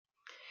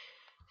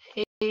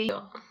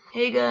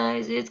Hey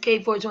guys, it's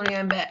K420.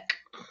 I'm back.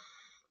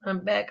 And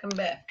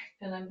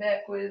I'm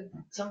back with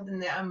something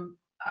that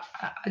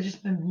I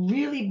just been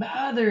really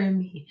bothering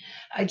me.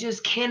 I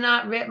just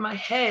cannot wrap my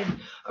head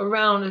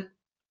around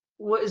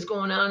what is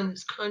going on in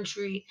this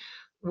country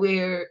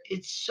where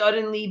it's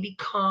suddenly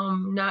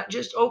become not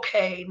just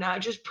okay, not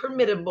just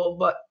permittable,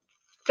 but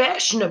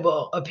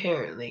fashionable,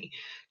 apparently,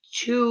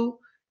 to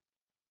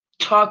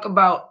talk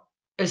about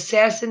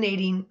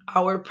assassinating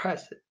our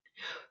president.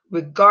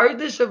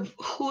 Regardless of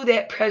who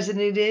that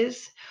president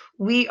is,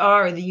 we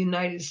are the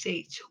United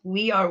States.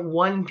 We are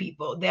one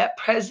people. That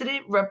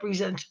president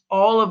represents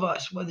all of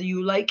us, whether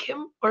you like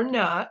him or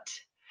not,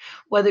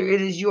 whether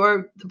it is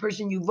the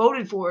person you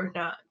voted for or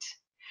not.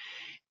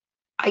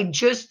 I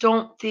just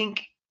don't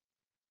think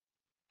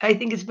I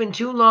think it's been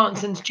too long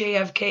since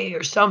JFK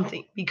or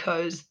something,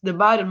 because the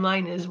bottom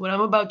line is what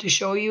I'm about to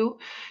show you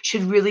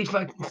should really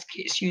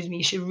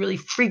should really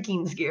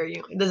freaking scare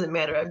you. It doesn't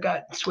matter. I've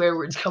got swear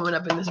words coming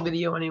up in this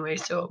video anyway.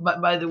 So,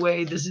 but by the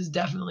way, this is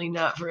definitely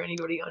not for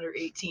anybody under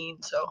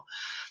 18. So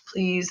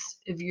please,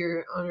 if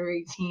you're under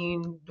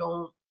 18,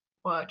 don't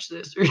watch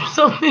this or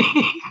something.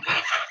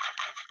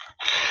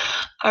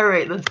 All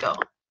right, let's go.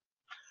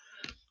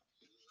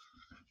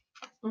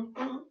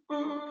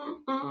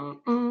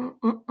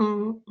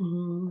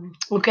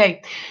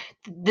 Okay,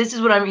 this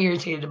is what I'm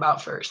irritated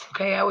about first.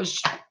 Okay, I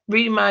was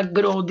reading my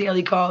good old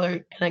Daily Caller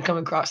and I come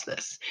across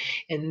this.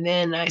 And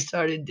then I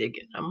started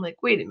digging. I'm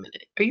like, wait a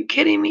minute, are you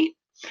kidding me?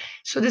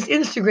 So this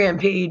Instagram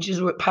page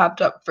is what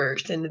popped up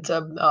first, and it's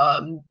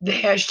the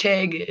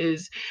hashtag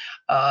is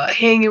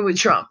hanging with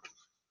Trump.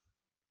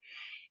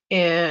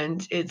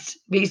 And it's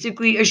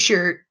basically a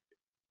shirt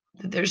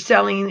that they're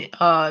selling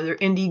their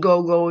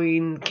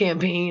Indiegogo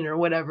campaign or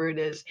whatever it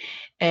is,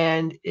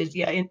 and it's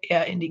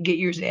get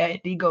yours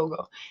at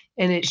Indiegogo,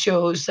 and it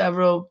shows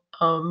several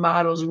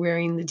models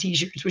wearing the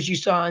T-shirts, which you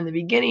saw in the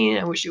beginning.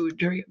 I wish it would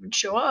hurry up and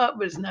show up,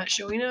 but it's not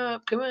showing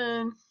up. Come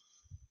on,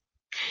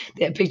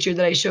 that picture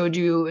that I showed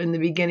you in the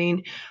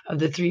beginning of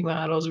the three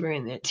models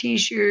wearing that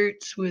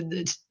T-shirts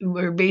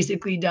where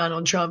basically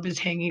Donald Trump is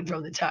hanging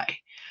from the tie.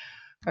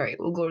 All right,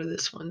 we'll go to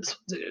this one.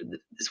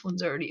 This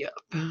one's already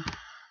up.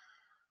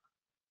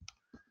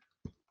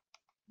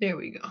 There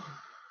we go.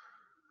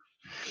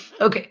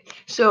 Okay,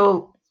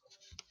 so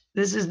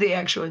this is the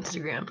actual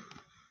Instagram.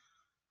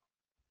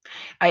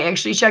 I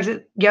actually checked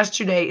it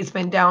yesterday. It's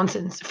been down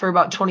for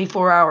about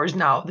 24 hours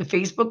now. The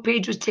Facebook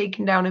page was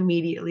taken down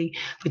immediately,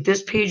 but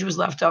this page was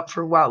left up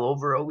for well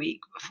over a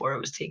week before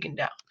it was taken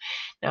down.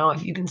 Now,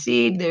 if you can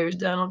see, there's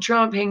Donald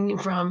Trump hanging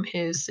from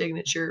his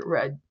signature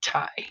red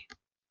tie.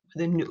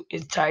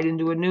 It's tied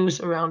into a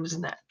noose around his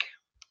neck.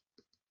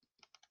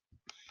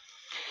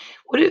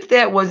 What if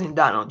that wasn't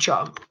Donald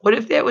Trump? What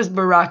if that was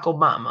Barack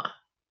Obama?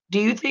 Do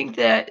you think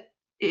that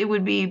it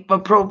would be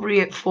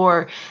appropriate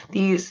for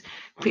this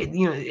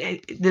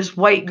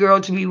white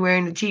girl to be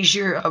wearing a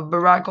T-shirt of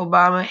Barack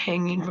Obama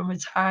hanging from a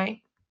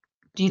tie?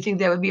 Do you think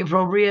that would be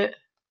appropriate?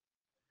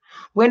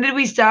 When did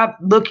we stop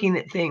looking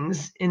at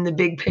things in the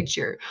big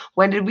picture?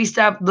 When did we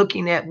stop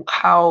looking at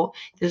how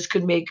this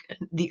could make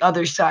the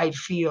other side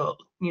feel?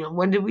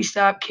 When did we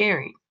stop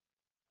caring?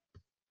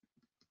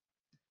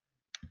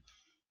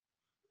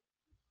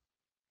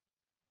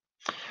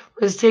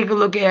 Let's take a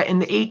look at, in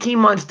the 18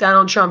 months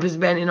Donald Trump has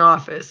been in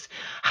office,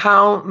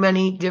 how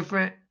many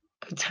different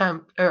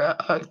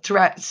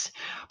threats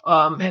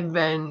have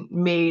been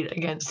made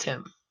against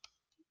him.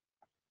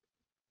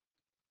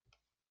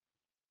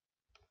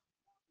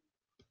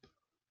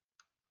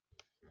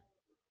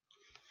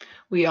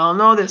 We all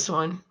know this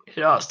one.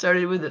 It all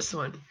started with this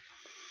one.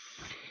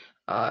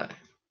 As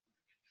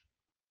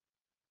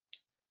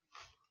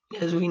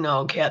we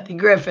know, Kathy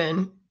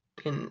Griffin,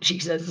 and she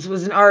says this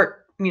was an art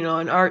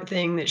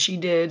thing that she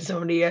did.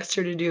 Somebody asked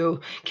her to do.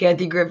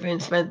 Kathy Griffin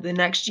spent the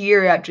next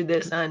year after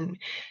this on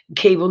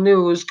cable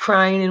news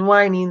crying and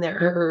whining that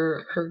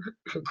her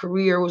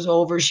career was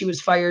over. She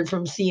was fired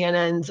from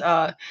CNN's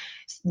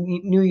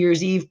New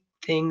Year's Eve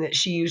thing that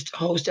she used to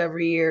host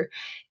every year.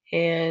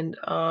 And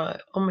oh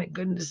my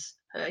goodness,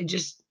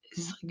 it's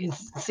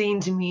insane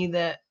to me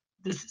that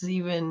this is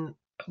even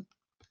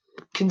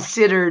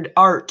considered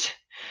art.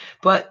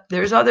 But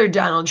there's other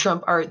Donald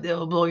Trump art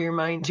that'll blow your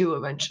mind too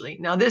eventually.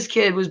 Now this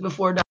kid was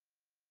before Donald.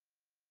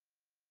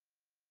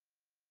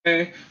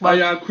 Hey, why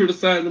y'all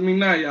criticizing me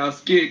now? Y'all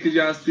scared because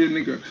y'all still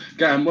nigga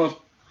got muff.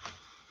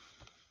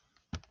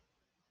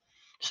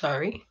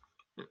 Sorry.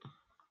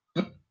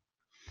 Hang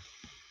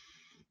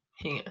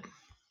on.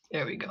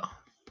 There we go.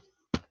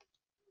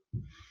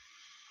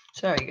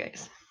 Sorry,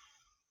 guys.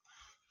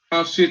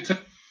 Y'all shit.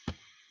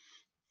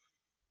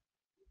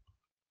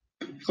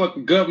 Fuck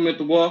the government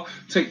to war.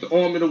 Take the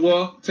army to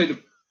war.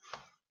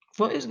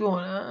 What is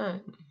going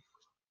on?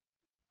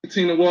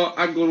 continue to war,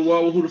 I can go to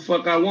war with who the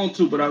fuck I want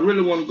to, but I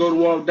really want to go to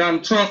war with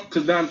Donald Trump,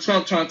 because Donald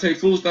Trump trying to take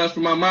food stamps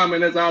from my mom,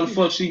 and that's all the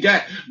fuck she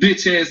got,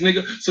 bitch ass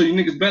nigga. So you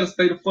niggas better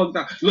stay the fuck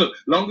down. Look,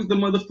 long as the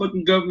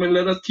motherfucking government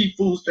let us keep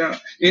food stamps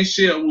in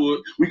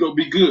Sherwood, we gonna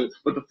be good.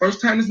 But the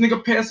first time this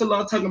nigga passed a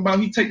law talking about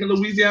he taking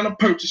Louisiana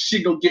Purchase,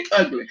 shit gonna get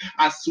ugly.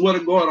 I swear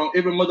to God, on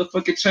every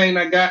motherfucking chain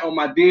I got, on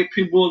my dead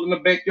pit bulls in the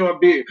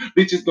backyard bed,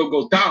 bitches gonna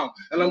go down.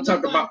 And I'm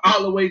talking about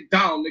all the way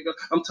down, nigga.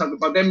 I'm talking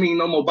about that mean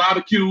no more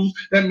barbecues,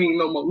 that mean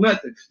no more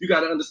nothing. You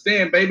gotta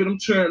understand, baby, them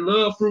children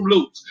love Fruit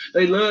Loops.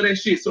 They love that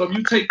shit. So if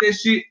you take that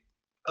shit.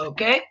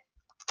 Okay.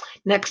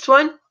 Next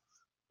one.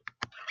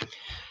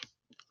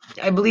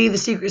 I believe the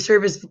Secret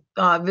Service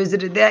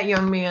visited that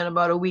young man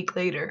about a week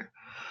later.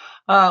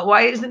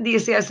 Why isn't the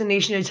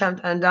assassination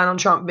attempt on Donald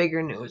Trump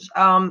bigger news?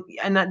 And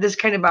this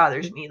kind of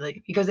bothers me,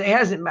 like, because it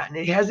hasn't been.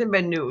 It hasn't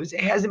been news.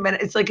 It hasn't been.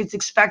 It's like it's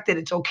expected.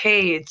 It's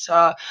okay. It's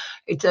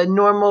a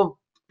normal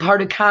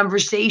part of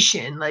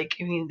conversation. Like,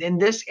 I mean, and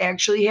this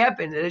actually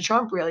happened at a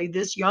Trump rally.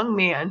 This young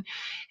man,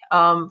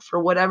 for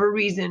whatever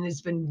reason,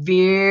 has been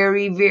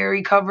very,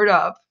 very covered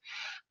up.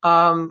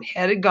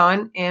 Had a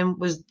gun and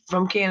was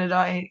from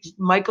Canada.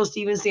 Michael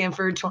Stephen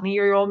Sanford,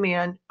 20-year-old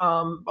man,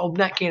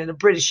 not Canada,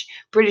 British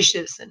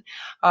citizen,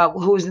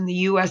 who was in the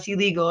U.S.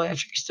 illegal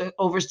after he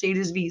overstayed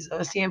his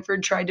visa.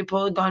 Sanford tried to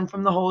pull a gun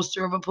from the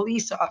holster of a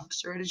police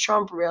officer at a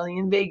Trump rally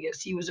in Vegas.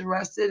 He was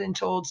arrested and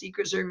told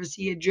Secret Service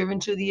he had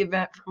driven to the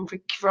event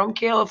from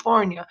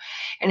California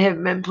and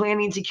had been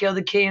planning to kill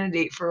the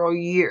candidate for a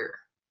year.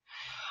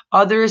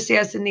 Other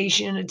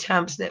assassination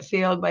attempts that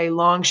failed by a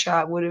long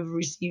shot would have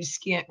received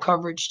scant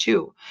coverage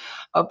too.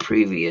 A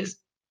previous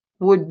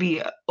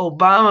would-be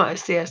Obama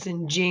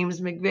assassin, James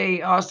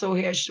McVeigh, also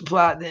hatched a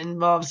plot that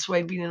involved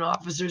swiping an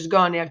officer's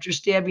gun after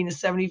stabbing a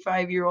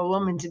 75-year-old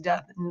woman to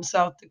death in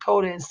South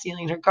Dakota and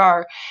stealing her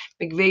car.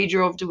 McVeigh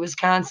drove to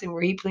Wisconsin,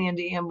 where he planned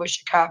to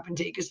ambush a cop and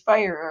take his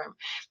firearm.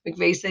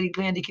 McVeigh said he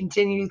planned to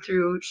continue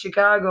through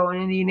Chicago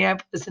and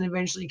Indianapolis and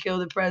eventually kill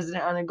the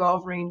president on a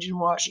golf range in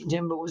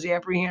Washington, but was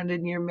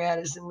apprehended near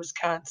Madison,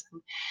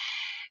 Wisconsin.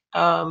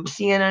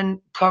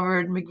 CNN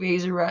covered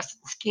McVeigh's arrest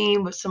and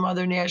scheme, but some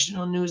other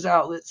national news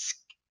outlets,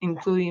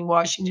 including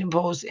Washington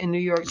Post and New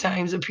York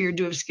Times, appeared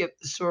to have skipped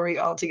the story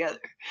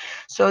altogether.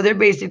 So they're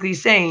basically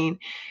saying,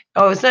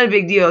 "Oh, it's not a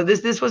big deal.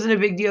 This wasn't a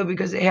big deal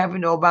because it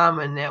happened to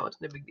Obama, and that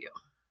wasn't a big deal."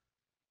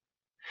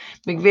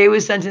 McVeigh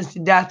was sentenced to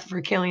death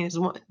for killing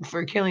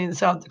the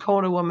South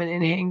Dakota woman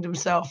and hanged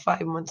himself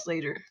 5 months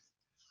later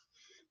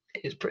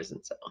in his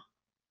prison cell.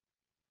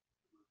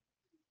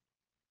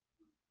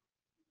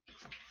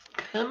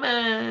 Come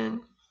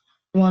on.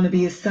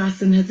 Wannabe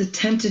assassin has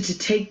attempted to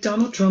take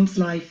Donald Trump's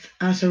life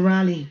at a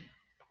rally.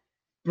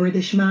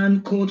 British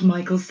man called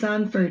Michael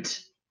Sanford.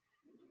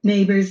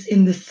 Neighbours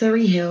in the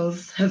Surrey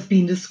Hills have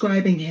been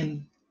describing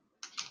him.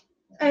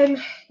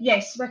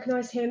 Yes,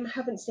 recognise him.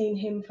 Haven't seen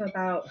him for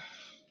about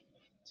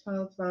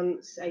 12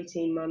 months,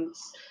 18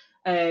 months.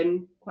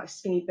 Quite a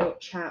skinny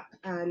built chap,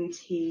 and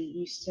he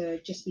used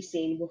to just be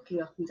seen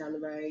walking up and down the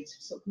road,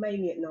 sort of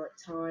mainly at night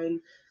time,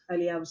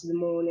 early hours of the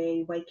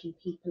morning, waking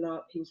people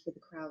up. He was with a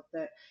crowd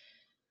that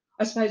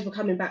I suppose were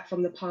coming back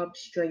from the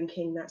pubs,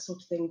 drinking, that sort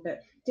of thing,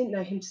 but didn't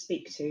know him to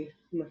speak to,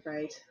 I'm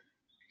afraid.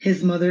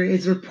 His mother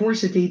is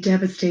reportedly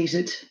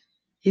devastated.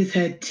 His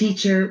head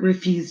teacher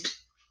refused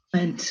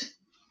rent.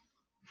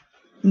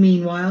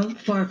 Meanwhile,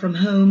 far from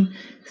home,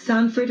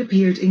 Sanford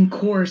appeared in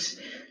court,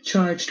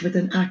 charged with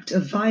an act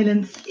of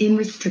violence in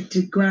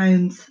restricted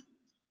grounds.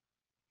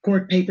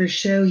 Court papers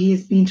show he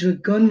has been to a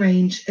gun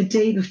range a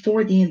day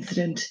before the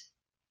incident,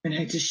 learned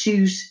how to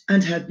shoot,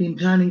 and had been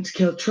planning to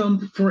kill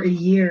Trump for a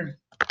year.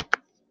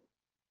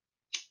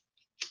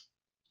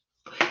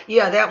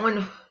 Yeah, that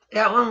one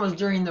was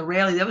during the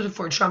rally. That was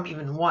before Trump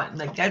even won.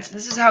 Like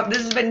this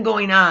has been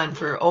going on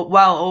for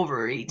well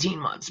over 18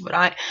 months. But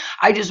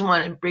I just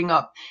want to bring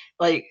up,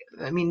 like,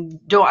 I mean,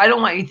 I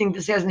don't want you to think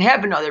this hasn't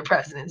happened to other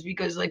presidents,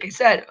 because, like I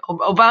said,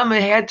 Obama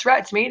had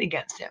threats made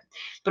against him.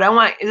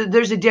 But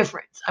there's a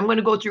difference. I'm going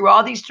to go through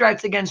all these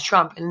threats against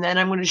Trump, and then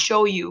I'm going to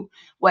show you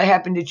what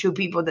happened to two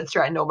people that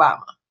threatened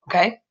Obama.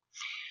 Okay?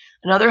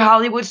 Another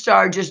Hollywood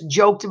star just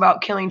joked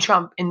about killing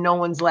Trump, and no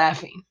one's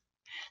laughing.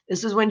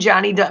 This is when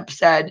Johnny Depp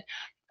said,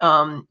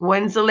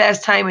 when's the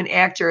last time an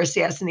actor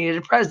assassinated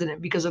a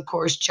president? Because, of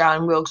course,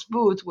 John Wilkes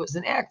Booth was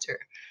an actor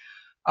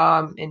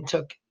and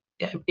took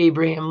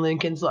Abraham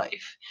Lincoln's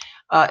life.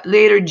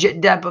 Later,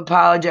 Depp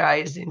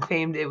apologized and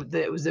claimed that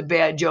it was a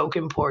bad joke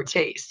and poor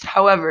taste.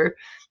 However,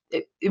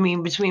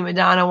 between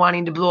Madonna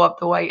wanting to blow up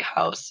the White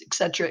House, et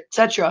cetera,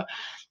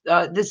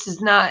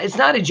 it's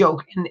not a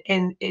joke.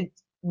 And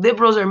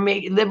liberals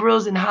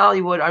in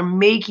Hollywood are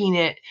making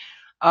it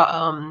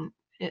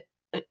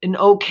an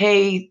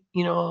okay,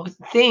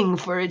 thing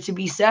for it to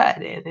be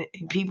said,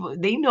 and people,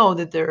 they know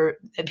that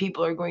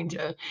people are going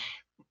to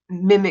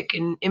mimic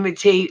and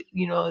imitate,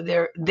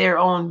 their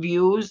own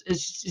views.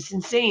 It's just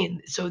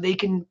insane. So they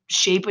can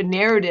shape a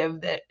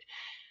narrative that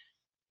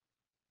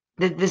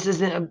this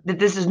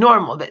is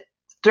normal, that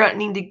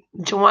threatening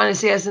to want to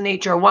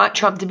assassinate or want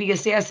Trump to be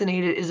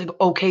assassinated is an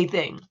okay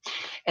thing.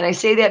 And I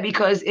say that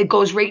because it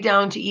goes right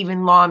down to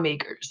even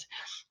lawmakers.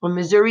 When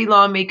Missouri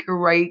lawmaker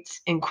writes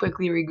and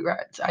quickly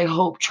regrets, I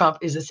hope Trump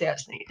is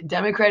assassinated.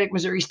 Democratic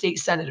Missouri State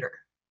Senator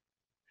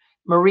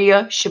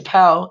Maria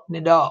Chappelle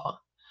Nadal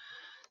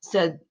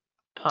said,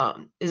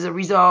 as a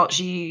result,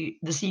 the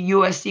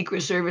U.S.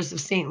 Secret Service of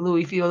St.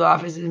 Louis field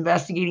office is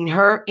investigating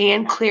her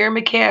and Claire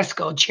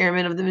McCaskill,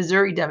 chairman of the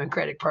Missouri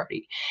Democratic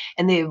Party,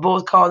 and they have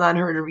both called on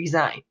her to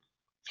resign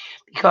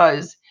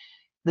because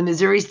the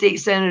Missouri state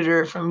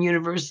senator from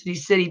University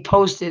City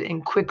posted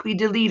and quickly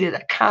deleted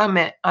a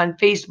comment on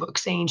Facebook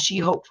saying she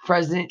hoped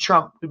President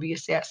Trump would be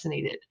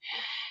assassinated.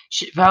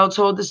 Chappelle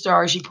told the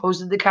Star she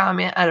posted the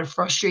comment out of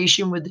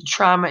frustration with the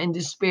trauma and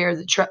despair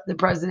the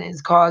president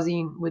is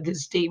causing with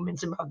his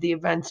statements about the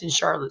events in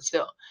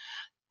Charlottesville,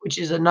 which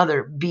is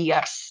another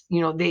BS.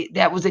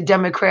 That was a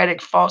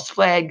Democratic false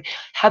flag.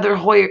 Heather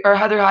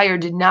Heyer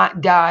did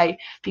not die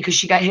because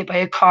she got hit by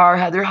a car.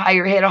 Heather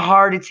Heyer had a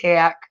heart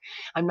attack.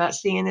 I'm not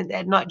saying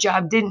that nut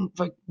job didn't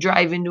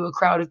drive into a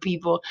crowd of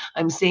people.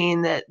 I'm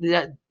saying that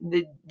the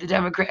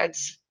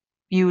Democrats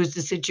used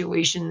the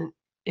situation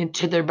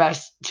into the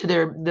best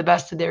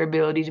of their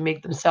ability to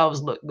make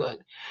themselves look good.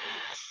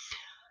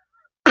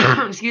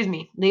 Excuse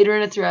me. Later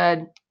in a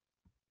thread,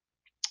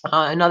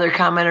 another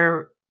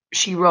commenter,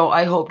 she wrote,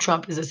 I hope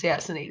Trump is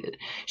assassinated.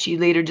 She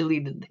later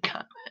deleted the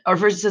comment. Or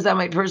first it says on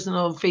my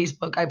personal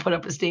Facebook, I put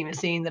up a statement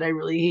saying that I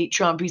really hate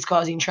Trump. He's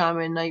causing trauma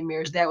and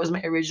nightmares. That was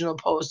my original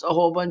post. A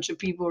whole bunch of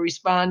people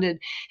responded.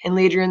 And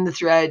later in the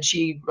thread,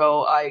 she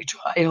wrote, I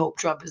hope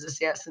Trump is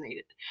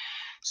assassinated.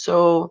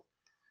 So,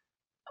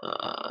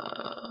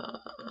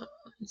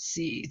 let's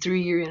see,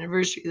 3-year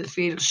anniversary of the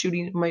fatal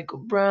shooting of Michael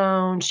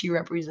Brown. She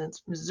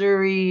represents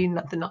Missouri.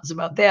 Nothing else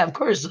about that. Of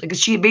course, they're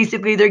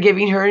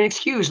giving her an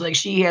excuse. Like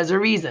she has a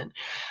reason.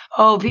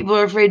 Oh, people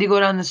are afraid to go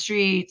down the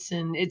streets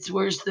and it's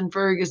worse than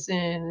Ferguson.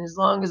 And as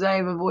long as I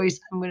have a voice,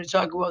 I'm going to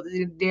talk about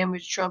the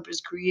damage Trump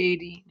is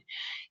creating.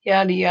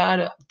 Yada,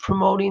 yada.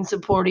 Promoting,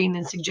 supporting,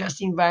 and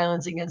suggesting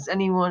violence against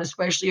anyone,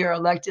 especially our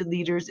elected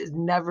leaders, is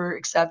never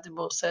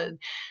acceptable, said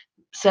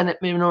Senate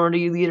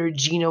Minority Leader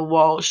Gina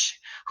Walsh,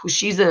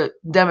 she's a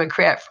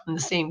Democrat from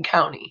the same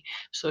county.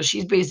 So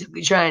she's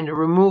basically trying to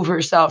remove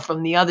herself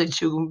from the other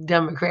two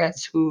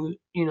Democrats who,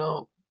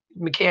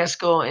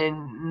 McCaskill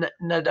and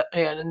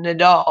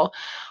Nadal,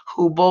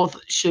 who both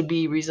should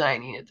be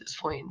resigning at this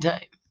point in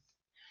time.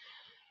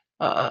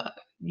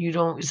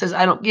 It says,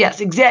 yes,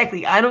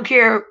 exactly. I don't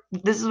care.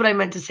 This is what I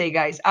meant to say,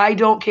 guys. I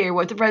don't care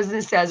what the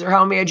president says or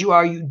how mad you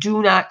are. You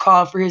do not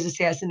call for his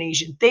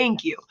assassination.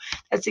 Thank you.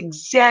 That's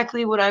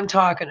exactly what I'm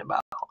talking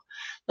about.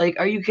 Like,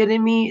 are you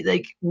kidding me?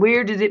 Like,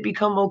 where did it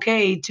become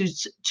okay to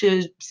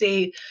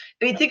say?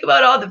 I mean, think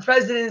about all the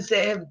presidents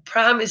that have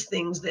promised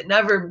things that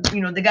never,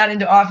 they got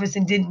into office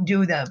and didn't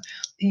do them.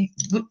 Do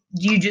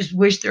you just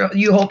wish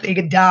you hope they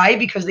could die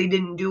because they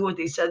didn't do what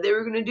they said they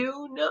were going to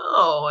do?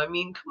 No, I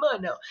mean, come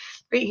on now.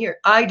 Right here,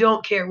 I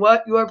don't care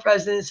what your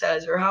president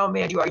says or how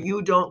mad you are.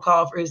 You don't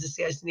call for his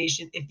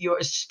assassination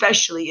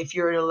especially if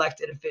you're an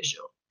elected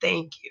official.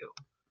 Thank you.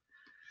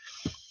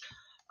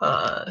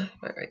 All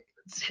right.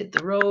 Let's hit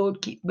the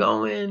road, keep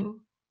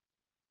going.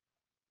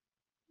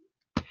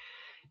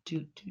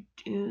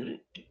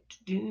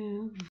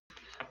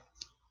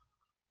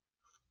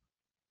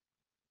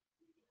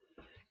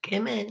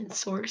 Come in,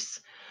 source.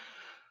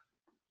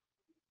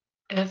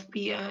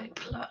 FBI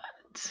plot.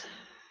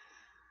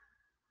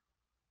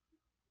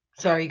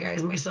 Sorry,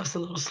 guys, my stuff's a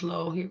little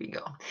slow. Here we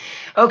go.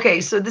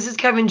 Okay, so this is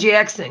Kevin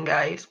Jackson,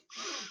 guys.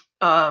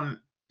 I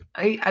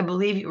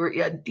believe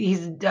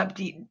he's a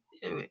deputy.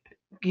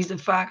 He's a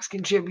Fox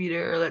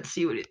contributor. Let's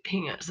see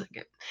hang on a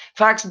second.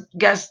 Fox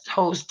guest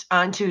host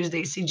on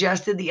Tuesday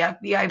suggested the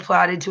FBI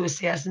plotted to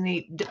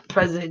assassinate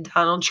President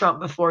Donald Trump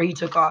before he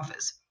took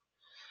office.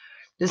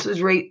 This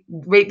was right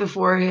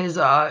before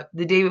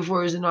the day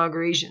before his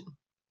inauguration.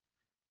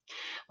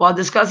 While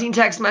discussing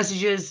text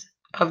messages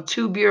of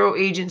two bureau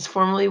agents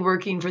formerly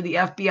working for the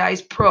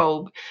FBI's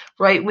probe,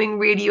 right-wing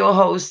radio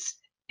hosts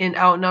and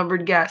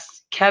outnumbered guests,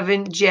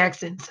 Kevin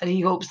Jackson said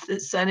he hopes the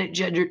Senate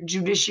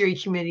Judiciary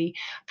Committee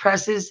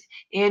presses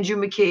Andrew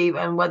McCabe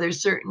on whether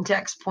certain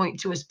texts point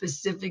to a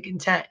specific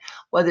intent,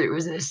 whether it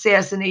was an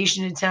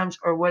assassination attempt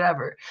or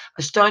whatever.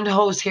 A stunned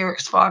host,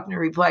 Harris Faulkner,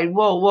 replied,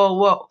 whoa, whoa,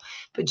 whoa.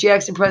 But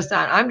Jackson pressed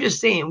on, I'm just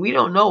saying, we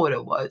don't know what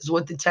it was,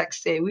 what the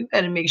texts say. We've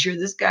got to make sure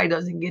this guy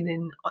doesn't get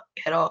in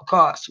at all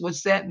costs.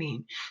 What's that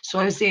mean? So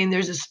I'm saying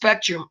there's a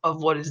spectrum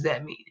of what does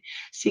that mean?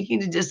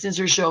 Seeking to distance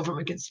or show from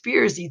a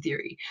conspiracy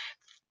theory.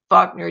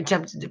 Faulkner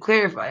attempted to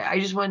clarify. I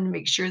just wanted to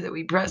make sure that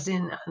we press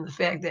in on the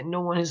fact that no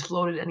one has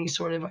floated any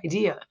sort of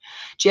idea.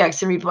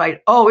 Jackson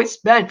replied, oh, it's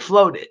been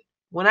floated.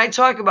 When I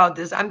talk about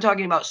this, I'm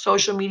talking about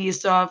social media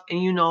stuff,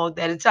 and you know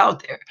that it's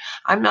out there.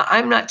 I'm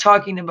not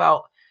talking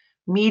about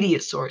media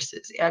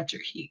sources.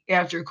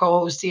 After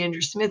co-host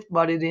Sandra Smith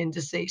butted in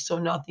to say so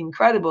nothing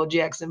credible,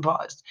 Jackson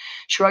paused,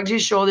 shrugged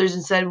his shoulders,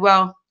 and said,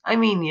 well, I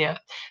mean, yeah,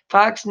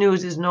 Fox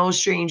News is no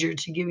stranger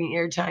to giving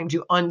airtime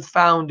to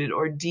unfounded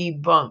or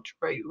debunked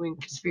right-wing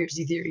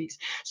conspiracy theories.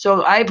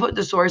 So I put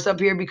the source up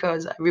here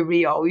because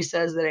everybody always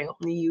says that I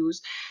only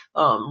use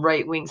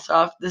right-wing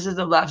stuff. This is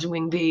the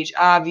left-wing page.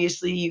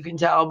 Obviously, you can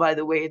tell by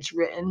the way it's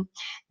written,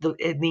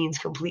 it leans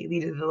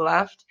completely to the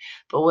left.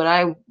 But what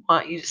I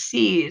want you to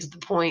see is the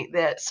point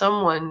that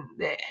someone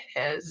that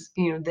has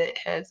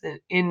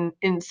an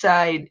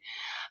inside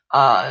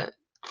uh,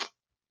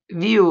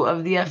 view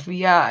of the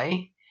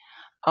FBI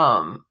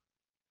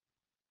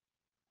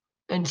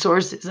and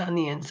sources on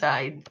the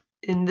inside.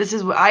 And this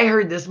is what I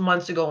heard this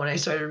months ago when I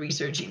started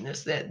researching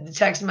this, that the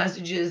text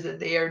messages that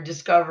they are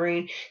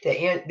discovering,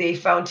 that they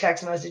found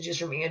text messages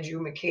from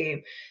Andrew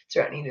McCabe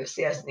threatening to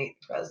assassinate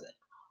the president.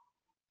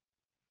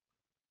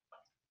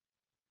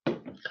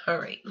 All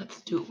right,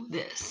 let's do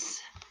this.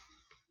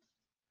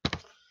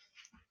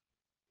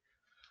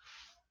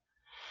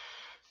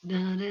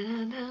 Da,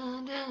 da,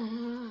 da,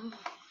 da.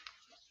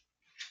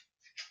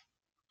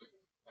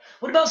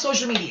 What about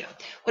social media?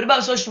 What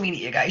about social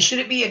media, guys? Should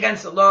it be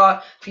against the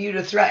law for you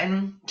to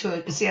threaten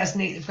to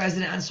assassinate the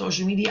president on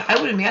social media? I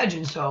would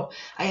imagine so.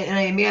 I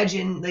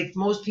imagine, like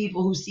most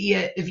people who see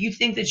it, if you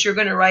think that you're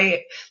going to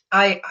write,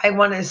 I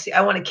want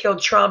to kill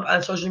Trump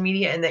on social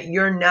media, and that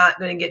you're not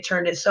going to get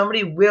turned in,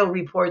 somebody will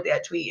report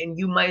that tweet, and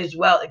you might as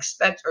well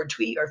expect, or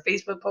tweet or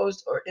Facebook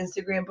post or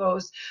Instagram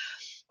post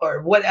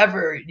or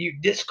whatever, you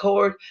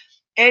Discord,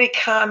 any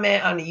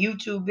comment on a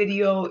YouTube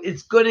video,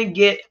 it's going to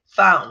get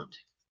found.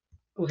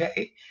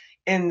 Okay,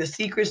 and the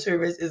Secret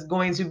Service is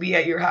going to be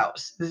at your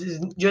house. This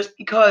is just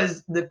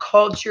because the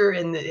culture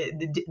and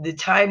the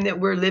time that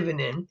we're living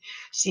in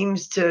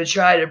seems to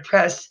try to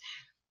press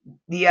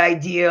the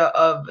idea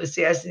of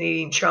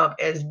assassinating Trump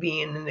as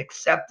being an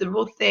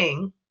acceptable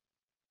thing.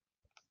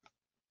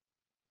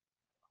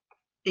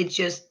 It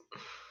just,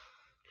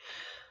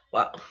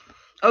 wow.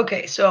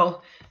 Okay,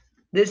 so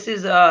this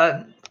is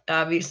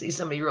obviously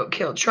somebody wrote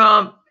 "Kill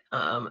Trump"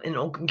 in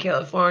Oakland,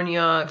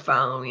 California,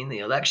 following the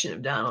election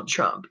of Donald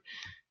Trump.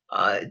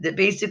 That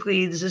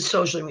basically, this is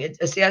social media.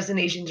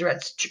 Assassination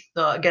threats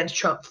against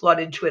Trump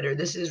flooded Twitter.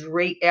 This is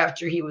right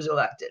after he was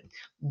elected.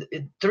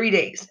 3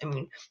 days. I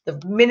mean,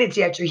 the minutes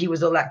after he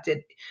was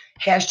elected,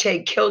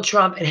 hashtag kill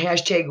Trump and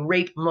hashtag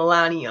rape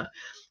Melania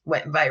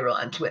went viral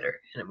on Twitter.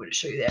 And I'm going to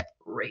show you that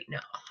right now.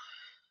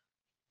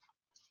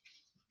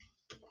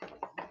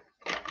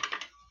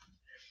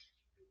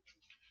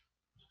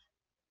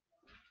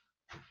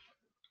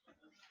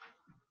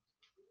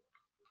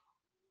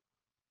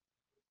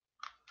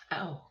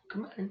 Oh,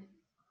 come on.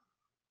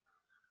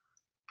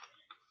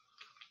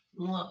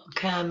 Well,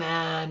 come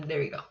on.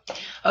 There you go.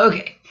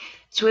 Okay.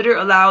 Twitter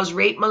allows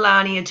rape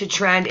Melania to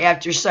trend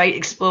after site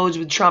explodes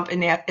with Trump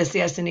and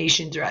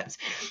assassination threats.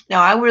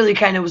 Now, I really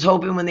kind of was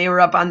hoping when they were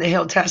up on the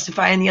Hill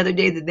testifying the other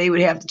day that they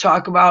would have to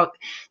talk about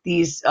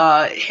these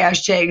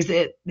hashtags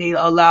that they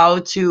allow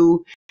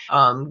to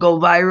go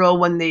viral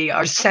when they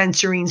are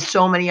censoring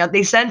so many.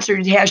 They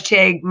censored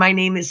hashtag "My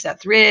name is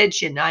Seth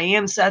Rich" and "I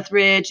am Seth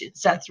Rich," and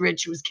Seth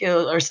Rich was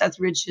killed, or Seth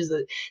Rich is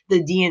the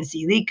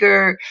DNC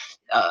leaker.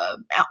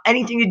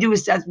 Anything to do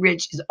with Seth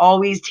Rich is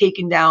always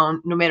taken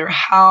down, no matter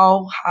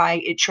how high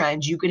it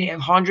trends. You can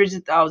have hundreds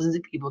of thousands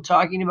of people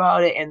talking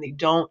about it, and they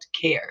don't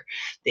care.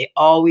 They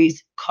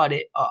always cut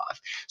it off.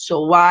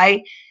 So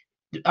why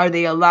are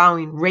they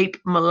allowing rape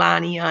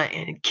Melania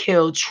and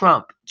kill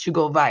Trump to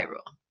go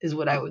viral? Is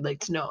what I would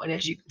like to know. And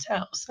as you can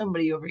tell,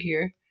 somebody over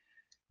here,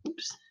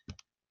 oops,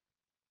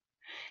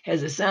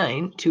 has a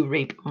sign to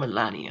rape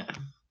Melania.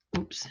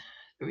 Oops,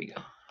 there we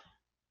go.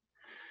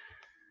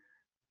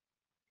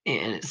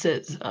 And it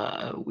says,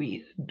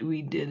 we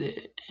did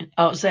it.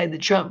 Outside the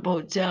Trump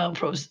Hotel,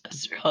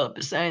 protesters held up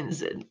a sign that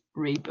said,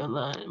 rape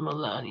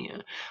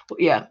Melania. Well,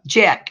 yeah,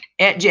 Jack,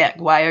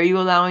 why are you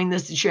allowing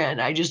this to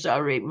trend? I just saw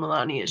rape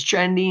Melania is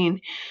trending.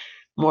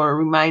 More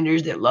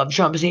reminders that love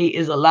Trump's hate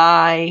is a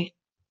lie.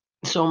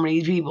 So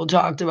many people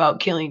talked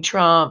about killing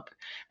Trump,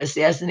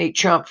 assassinate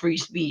Trump, free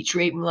speech,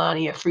 rape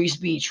Melania, free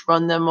speech,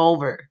 run them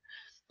over.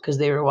 Because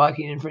they were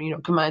walking in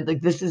front, come on,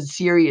 like, this is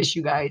serious,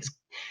 you guys.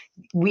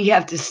 We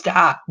have to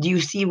stop. Do you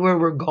see where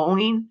we're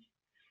going?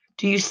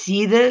 Do you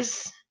see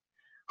this?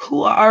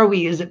 Who are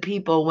we as a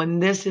people when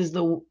this is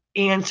the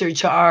answer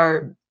to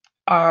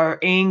our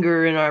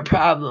anger and our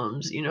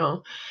problems?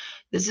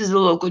 This is the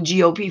local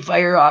GOP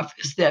fire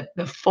office that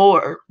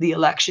before the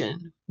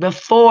election,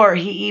 before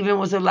he even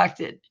was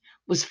elected,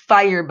 was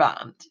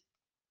firebombed.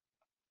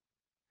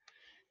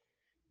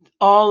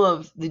 All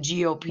of the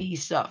GOP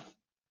stuff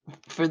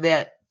for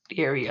that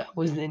area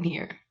was in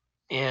here.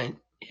 And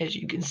as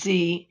you can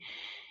see,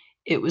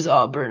 it was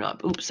all burned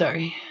up. Oops,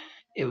 sorry.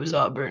 It was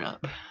all burned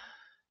up.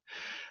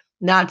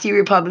 Nazi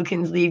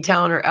Republicans leave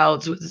town or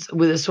else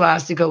with a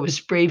swastika was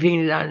spray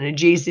painted on an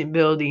adjacent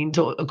building,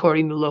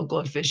 according to local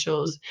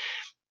officials.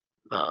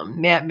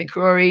 Matt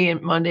McCrory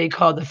on Monday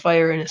called the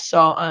fire an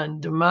assault on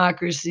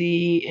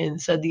democracy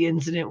and said the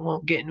incident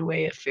won't get in the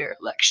way of fair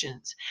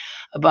elections.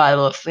 A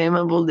bottle of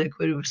flammable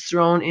liquid was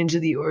thrown into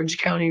the Orange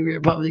County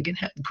Republican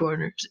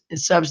headquarters. The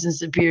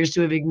substance appears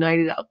to have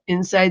ignited out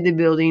inside the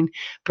building,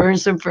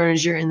 burned some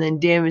furniture, and then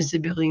damaged the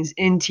building's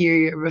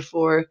interior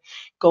before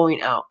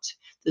going out.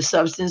 The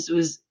substance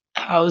was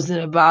housed in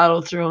a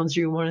bottle thrown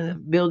through one of the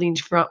building's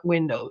front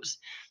windows,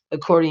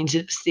 according to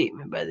a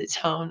statement by the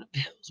town of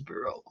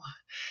Hillsborough.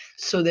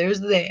 So there's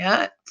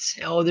that.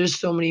 Oh, there's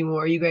so many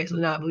more. You guys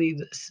will not believe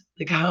this.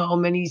 Like how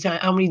many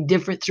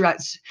different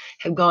threats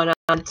have gone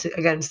on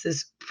against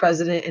this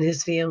president and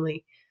his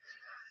family.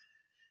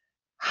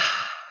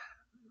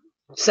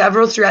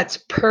 Several threats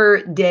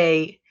per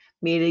day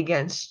made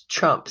against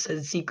Trump,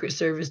 said Secret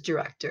Service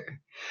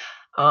director.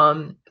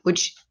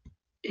 Which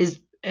is,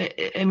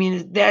 I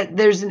mean, that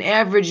there's an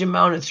average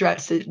amount of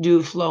threats that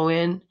do flow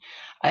in.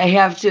 I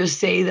have to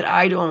say that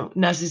I don't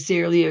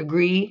necessarily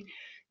agree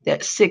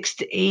that 6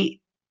 to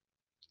 8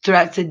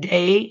 threats a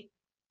day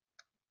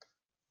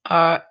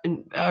are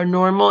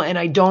normal, and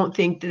I don't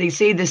think that they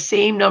say the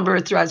same number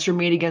of threats were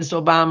made against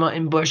Obama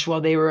and Bush while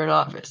they were in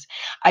office.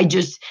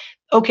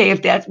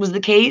 If that was the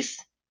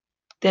case,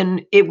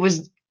 then it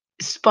was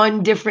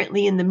spun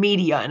differently in the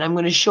media, and I'm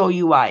going to show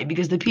you why.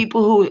 Because the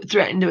people who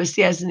threatened to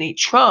assassinate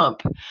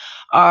Trump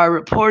are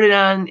reported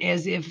on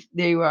as if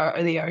they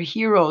are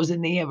heroes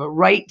and they have a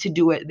right to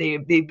do it.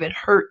 They've been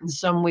hurt in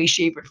some way,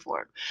 shape, or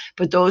form.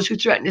 But those who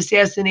threatened to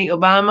assassinate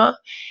Obama,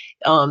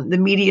 the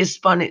media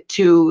spun it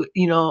to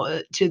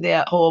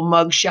that whole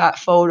mugshot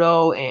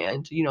photo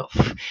and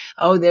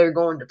oh, they're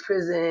going to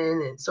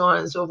prison and so on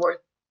and so forth.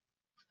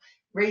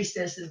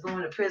 Racist is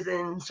going to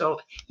prison. So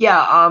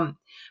yeah,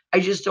 I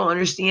just don't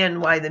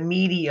understand why the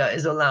media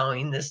is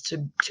allowing this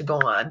to go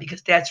on,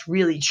 because that's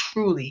really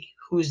truly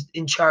who's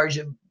in charge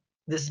of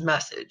this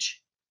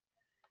message.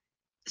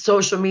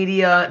 Social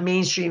media,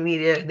 mainstream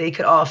media, they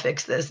could all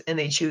fix this, and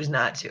they choose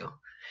not to.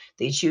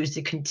 They choose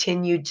to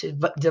continue to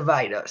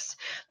divide us.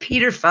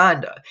 Peter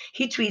Fonda,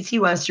 he tweets he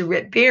wants to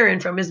rip Barron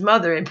from his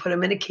mother and put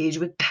him in a cage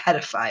with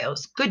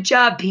pedophiles. Good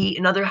job, Pete.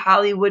 Another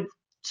Hollywood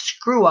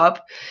screw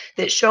up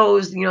that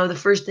shows, the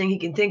first thing he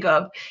can think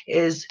of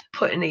is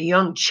putting a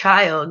young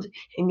child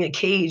in a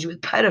cage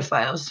with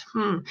pedophiles.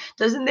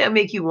 Doesn't that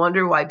make you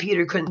wonder why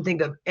Peter couldn't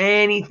think of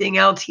anything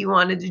else he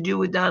wanted to do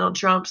with Donald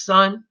Trump's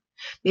son?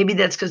 Maybe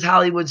that's because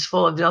Hollywood's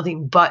full of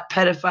nothing but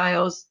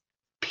pedophiles.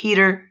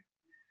 Peter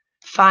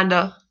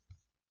Fonda.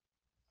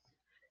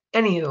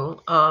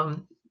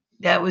 Anywho,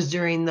 that was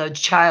during the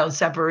child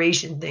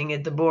separation thing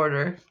at the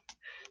border.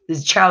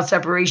 This child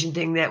separation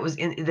thing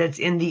that's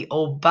in the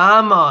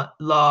Obama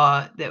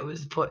law that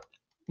was put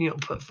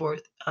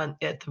forth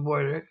at the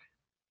border.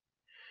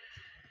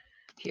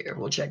 Here,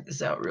 we'll check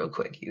this out real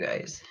quick, you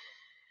guys.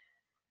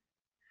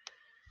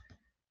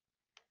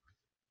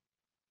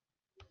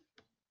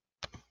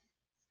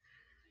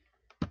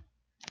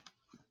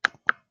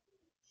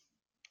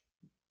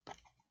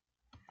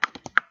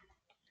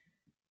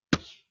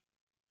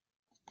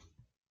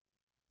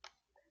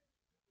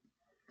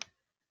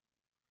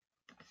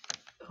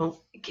 Oh,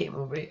 it came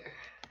over here.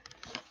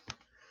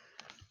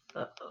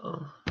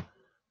 Uh-oh.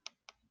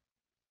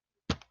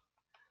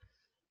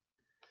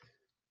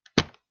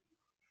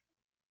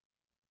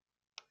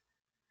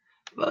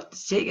 About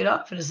to take it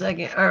off in a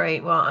second. All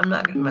right, well, I'm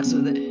not going to mess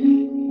with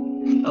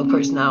it. Of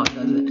course, now it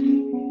does it.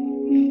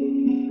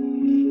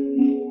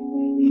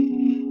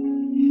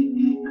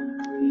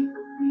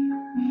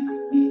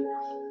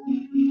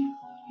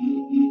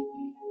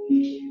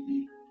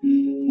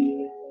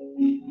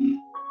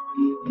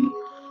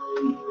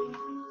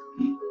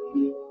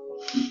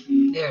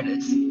 There it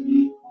is.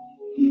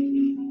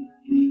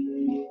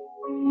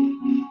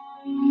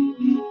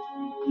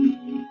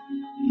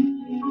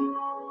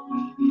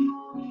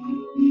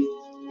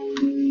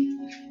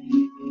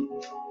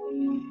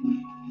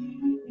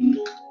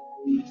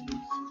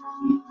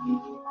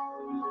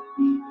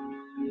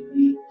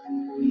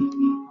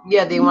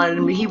 Yeah, he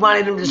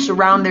wanted him to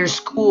surround their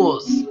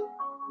schools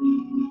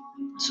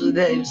so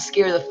that it would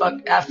scare the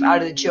fuck F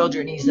out of the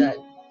children, he said.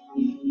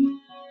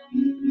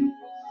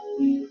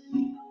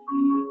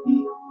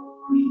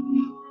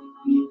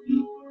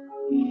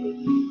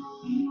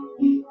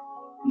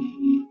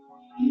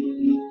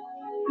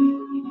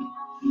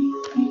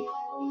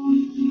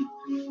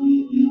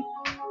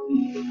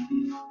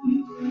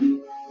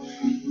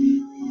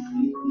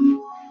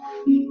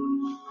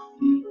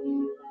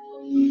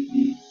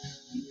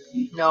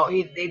 No,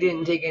 they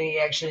didn't take any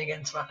action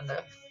against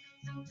Fonda.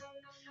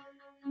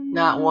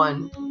 Not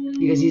one,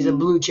 because he's a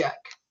blue check.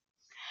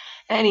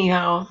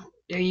 Anyhow,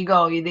 there you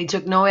go. They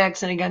took no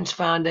action against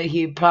Fonda.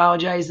 He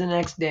apologized the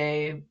next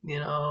day.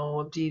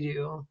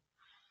 Whoop-de-doo.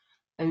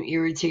 I'm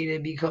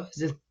irritated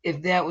because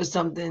if that was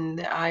something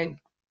that I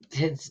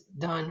had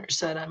done or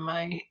said on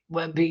my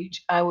webpage,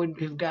 I would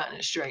have gotten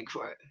a strike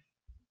for it.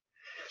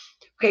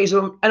 Okay,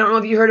 so I don't know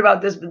if you heard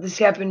about this, but this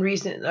happened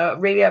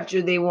right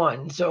after they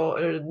won.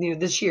 So,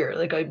 this year,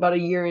 like about a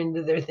year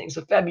into their thing.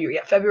 So February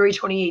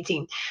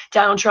 2018,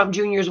 Donald Trump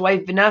Jr.'s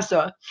wife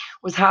Vanessa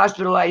was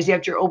hospitalized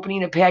after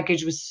opening a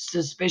package with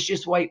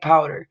suspicious white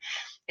powder.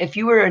 If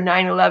you were a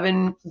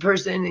 9/11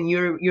 person and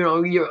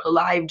you're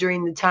alive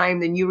during the time,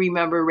 then you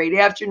remember right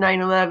after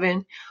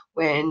 9/11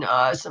 when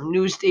some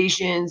news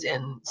stations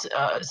and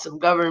some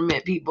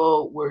government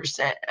people were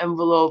sent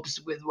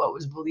envelopes with what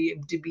was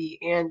believed to be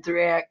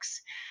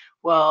anthrax.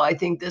 Well, I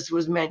think this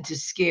was meant to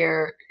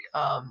scare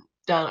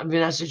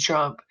Vanessa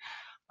Trump,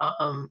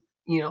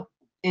 you know,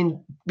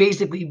 and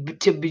basically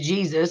to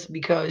bejesus,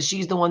 because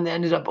she's the one that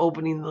ended up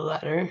opening the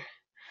letter.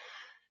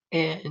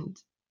 And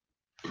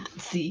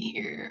let's see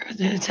here,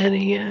 at 10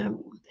 a.m.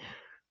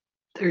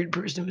 Third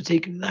person was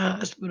taken to the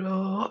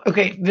hospital.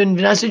 Okay, when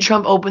Vanessa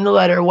Trump opened the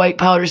letter, white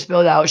powder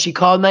spilled out. She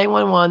called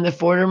 911. The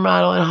Ford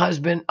model and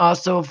husband,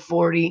 also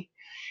 40,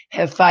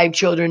 have 5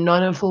 children,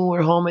 none of whom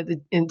were home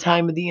in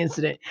time of the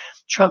incident.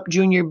 Trump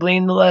Jr.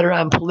 blamed the letter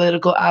on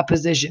political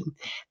opposition.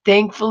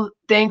 Thankful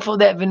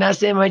that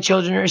Vanessa and my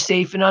children are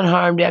safe and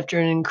unharmed after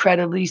an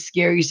incredibly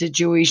scary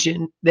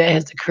situation that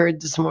has occurred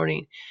this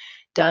morning.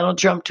 Donald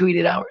Trump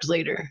tweeted hours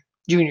later.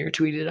 Jr.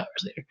 tweeted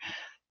hours later.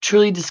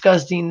 Truly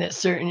disgusting that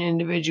certain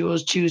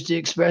individuals choose to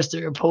express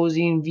their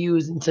opposing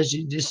views in such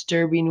a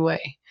disturbing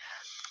way.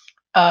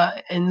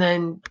 And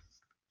then,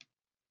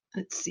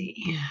 let's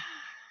see.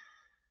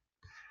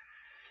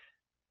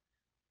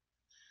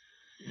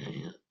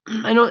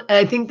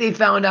 I think they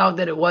found out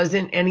that it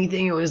wasn't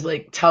anything. It was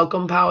like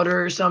talcum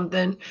powder or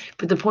something.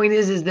 But the point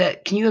is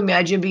that can you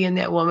imagine being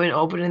that woman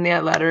opening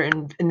that letter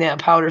and that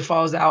powder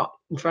falls out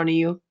in front of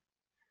you?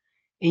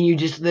 And you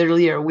just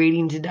literally are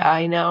waiting to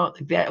die now.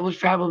 Like that was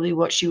probably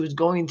what she was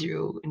going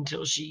through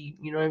until she,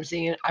 you know what I'm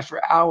saying,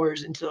 for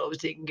hours until it was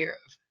taken care of.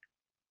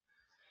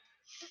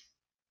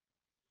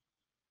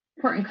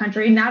 Important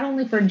country, not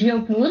only for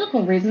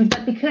geopolitical reasons,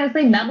 but because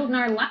they meddled in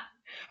our lives.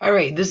 All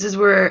right, this is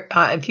where,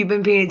 if you've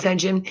been paying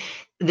attention,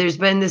 there's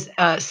been this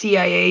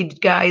CIA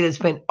guy that's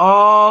been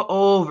all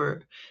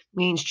over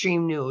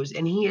mainstream news,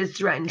 and he has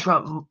threatened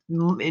Trump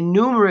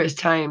numerous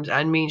times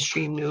on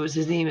mainstream news.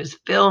 His name is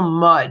Phil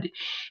Mudd,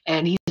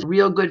 and he's a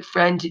real good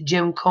friend to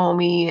Jim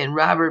Comey and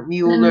Robert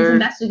Mueller. And there's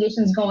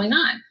investigations going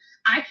on.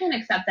 I can't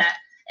accept that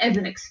as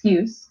an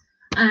excuse,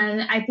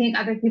 and I think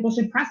other people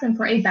should press him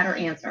for a better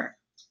answer.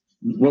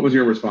 What was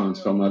your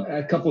response, Phil Mudd?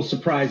 A couple of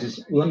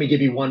surprises. Let me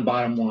give you one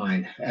bottom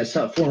line. As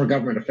a former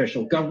government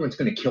official, government's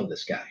going to kill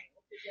this guy.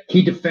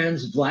 He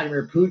defends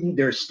Vladimir Putin.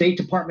 Their State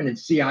Department and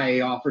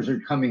CIA officers are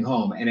coming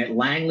home. And at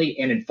Langley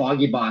and in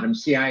Foggy Bottom,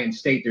 CIA and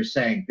State, they're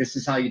saying, this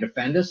is how you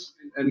defend us?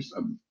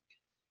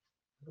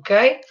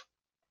 Okay?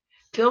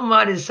 Phil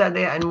Mudd has said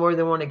that on more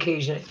than one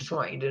occasion. I just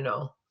want you to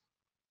know.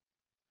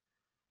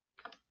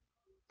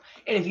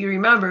 And if you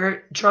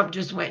remember, Trump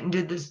just went and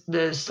did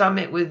the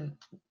summit with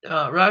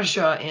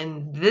Russia,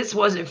 and this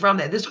wasn't from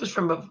that. This was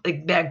from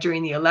like back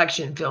during the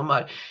election. Phil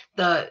Mudd.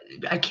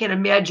 I can't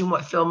imagine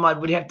what Phil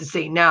Mudd would have to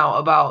say now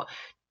about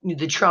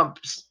the Trump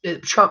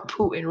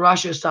Putin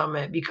Russia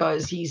summit,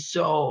 because he's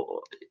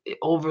so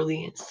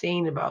overly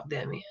insane about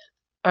that, man.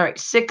 All right,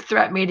 sick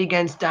threat made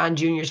against Don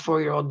Jr.'s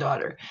 4-year-old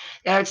daughter.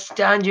 That's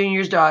Don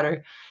Jr.'s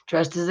daughter,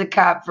 dressed as a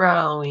cop for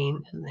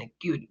Halloween. And that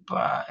cutie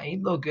pie.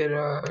 Look at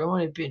her. I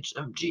want to pinch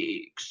some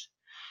cheeks.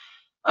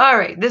 All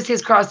right, this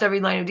has crossed every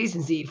line of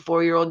decency.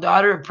 4-year-old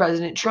daughter of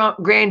President Trump,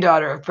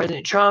 granddaughter of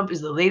President Trump,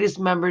 is the latest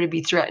member to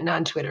be threatened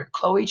on Twitter.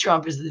 Chloe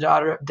Trump is the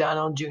daughter of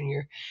Donald Jr.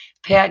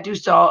 Pat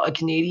Dussault, a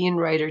Canadian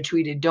writer,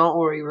 tweeted, "Don't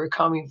worry, we're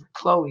coming for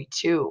Chloe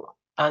too,"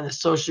 on the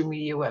social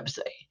media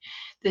website.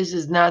 This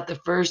is not the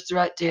first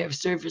threat to have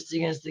surfaced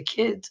against the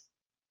kids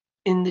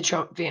in the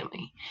Trump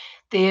family.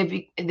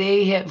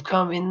 They have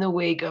come in the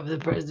wake of the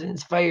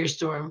president's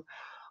firestorm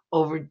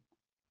over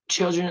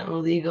children of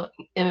illegal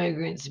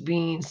immigrants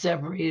being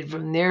separated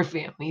from their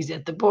families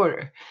at the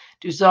border.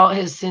 Dussault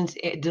has since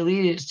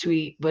deleted his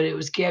tweet, but it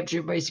was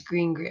captured by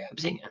screen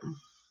grabs. Hang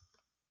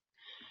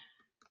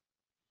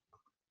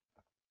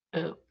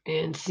on.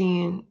 And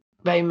seen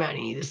by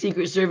many. The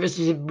Secret Service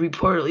has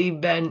reportedly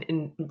been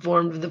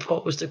informed of the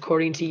post,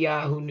 according to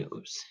Yahoo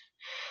News.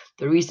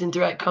 The recent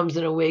threat comes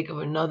in the wake of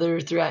another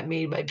threat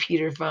made by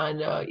Peter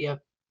Fonda.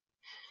 Yep.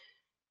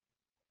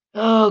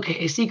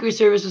 Okay, Secret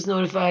Service was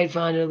notified.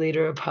 Fonda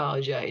later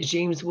apologized.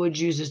 James Woods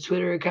used his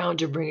Twitter account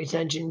to bring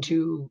attention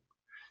to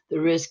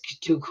the risk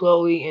to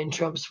Chloe and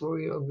Trump's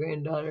 4-year-old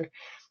granddaughter.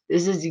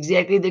 This is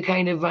exactly the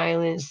kind of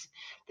violence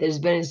that has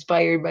been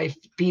inspired by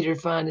Peter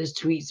Fonda's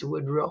tweets,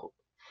 Wood wrote.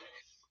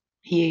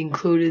 He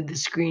included the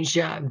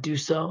screenshot of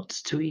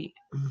Dussault's tweet.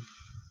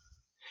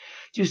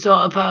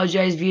 Dussault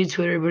apologized via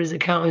Twitter, but his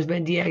account has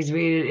been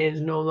deactivated and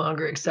is no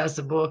longer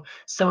accessible.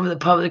 Some of the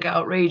public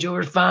outrage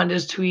over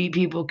Fonda's tweet,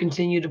 people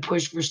continue to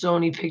push for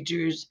Sony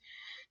Pictures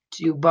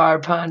to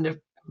bar Fonda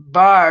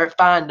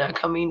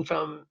coming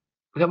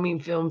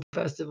film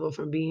festival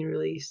from being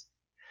released.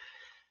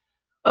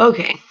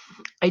 Okay,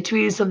 I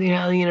tweeted something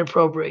highly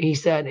inappropriate, he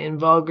said, and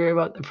vulgar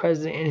about the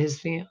president and his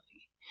family.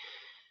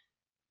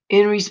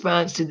 In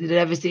response to the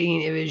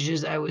devastating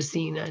images I was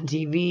seeing on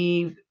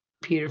TV,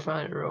 Peter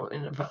Fonda wrote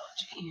an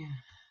apology.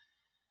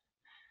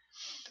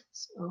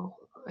 So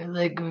I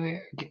like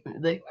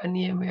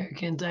many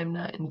Americans, I'm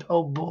not in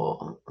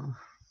bull.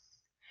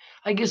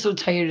 I get so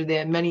tired of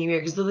that. Many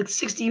Americans, like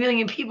 60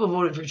 million people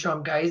voted for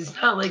Trump, guys.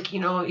 It's not like,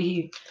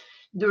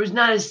 there was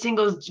not a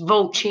single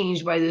vote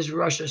changed by this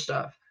Russia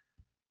stuff.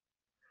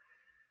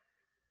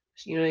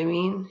 You know what I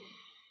mean?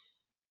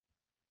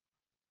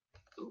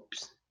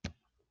 Oops.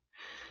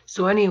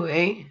 So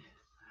anyway,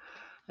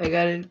 I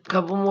got a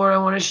couple more I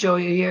want to show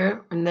you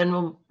here, and then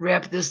we'll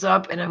wrap this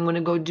up. And I'm going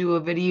to go do a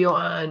video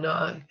on.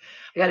 I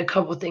got a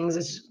couple things.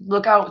 Let's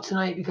look out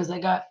tonight because I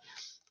got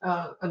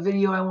a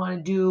video I want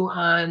to do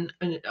on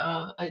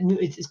a new.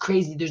 It's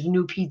crazy. There's a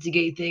new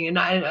Pizzagate thing, and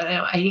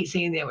I hate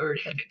saying that word,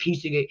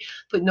 Pizzagate,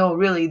 but no,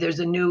 really, there's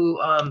a new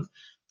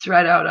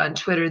thread out on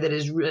Twitter that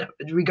is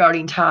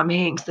regarding Tom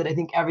Hanks that I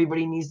think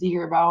everybody needs to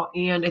hear about,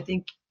 and I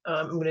think.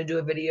 I'm going to do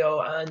a video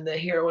on the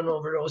heroin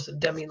overdose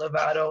of Demi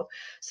Lovato,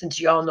 since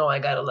y'all know I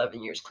got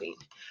 11 years clean.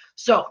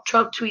 So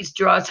Trump tweets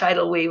draw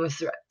tidal wave of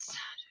threats.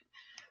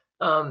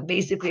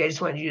 Basically, I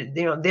just wanted you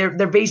to,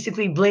 they're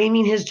basically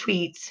blaming his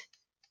tweets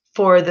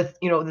for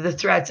the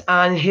threats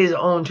on his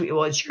own tweet.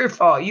 Well, it's your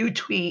fault. You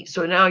tweet,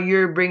 so now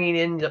you're bringing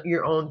in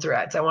your own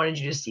threats. I wanted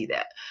you to see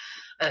that.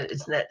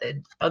 It's not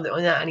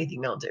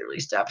anything else they really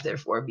stopped there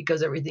for,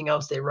 because everything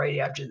else they write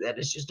after that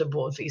is just a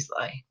bold-faced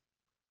lie.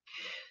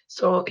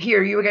 So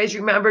here, you guys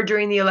remember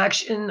during the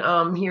election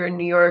here in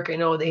New York, I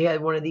know they had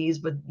one of these,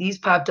 but these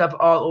popped up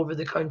all over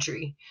the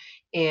country.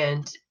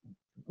 And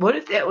what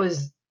if that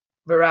was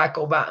Barack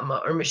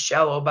Obama or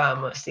Michelle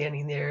Obama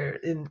standing there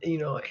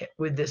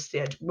with this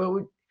statue?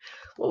 What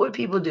would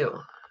people do?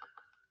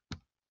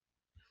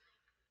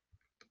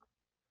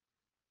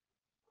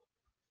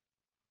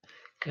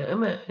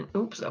 Come on.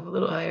 Oops, up a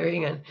little higher.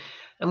 Hang on.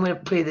 I'm going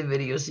to play the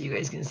video so you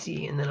guys can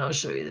see, and then I'll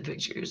show you the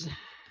pictures.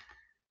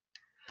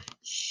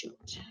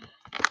 Shoot.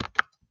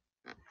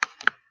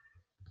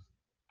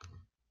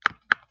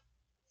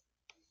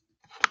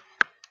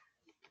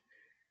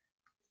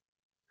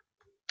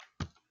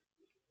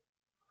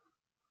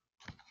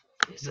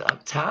 Is it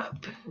up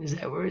top? Is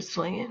that where it's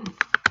playing?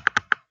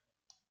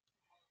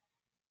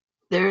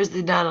 There's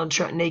the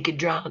naked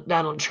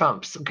Donald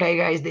Trumps. Okay,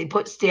 guys, they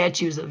put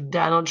statues of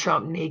Donald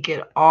Trump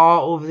naked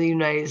all over the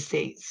United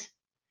States.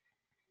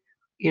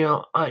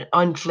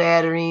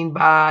 Unflattering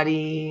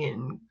body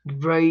and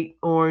bright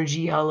orange,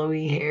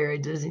 yellowy hair.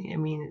 It doesn't. I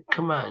mean,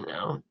 come on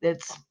now.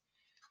 That's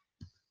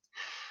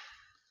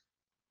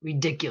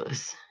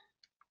ridiculous.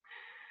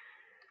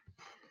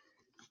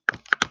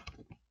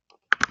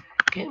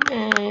 Come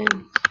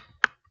on.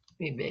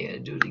 Maybe I gotta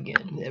do it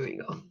again. There we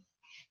go.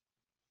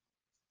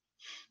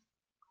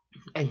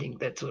 I think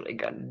that's what I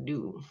gotta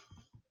do.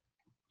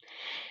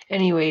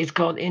 Anyway, it's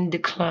called In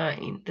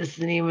Decline. That's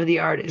the name of the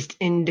artist,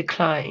 In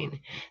Decline.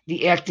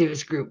 The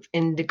activist group,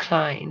 In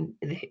Decline.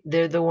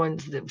 They're the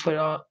ones that put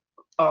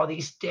all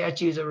these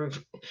statues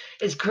of.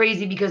 It's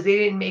crazy because they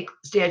didn't make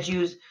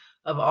statues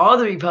of all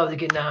the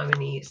Republican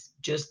nominees,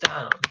 just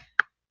Donald.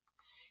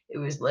 It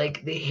was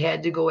like they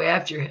had to go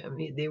after him.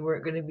 They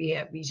weren't going to be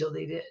happy till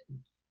they did.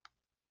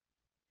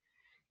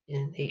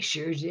 And they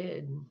sure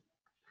did.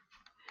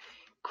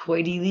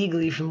 Quite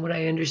illegally from what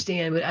I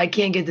understand, but I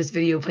can't get this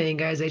video playing,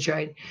 guys. I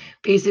tried.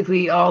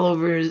 Basically all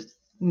over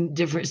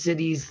different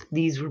cities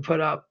these were put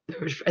up.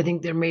 I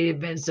think there may have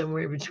been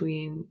somewhere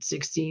between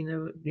 13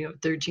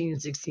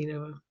 and 16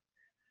 of them.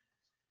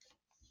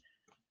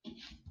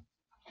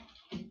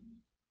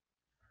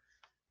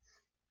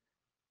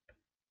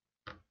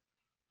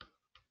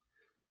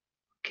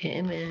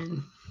 Come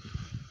in.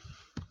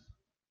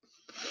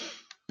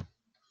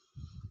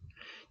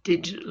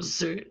 Digital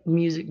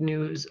music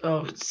news.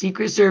 Oh,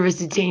 Secret Service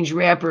detains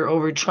rapper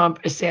over Trump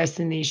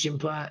assassination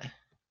plot.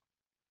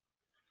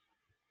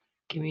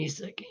 Give me a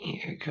second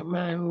here. Come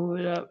on, move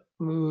it up.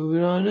 Move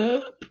it on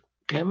up.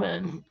 Come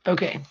on.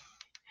 Okay.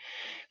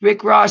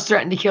 Rick Ross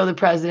threatened to kill the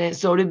president.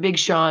 So did Big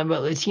Sean,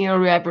 but Latino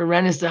rapper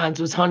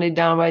Renaissance was hunted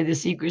down by the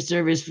Secret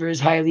Service for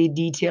his highly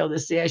detailed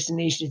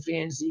assassination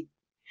fantasy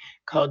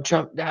called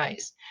Trump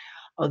Dies.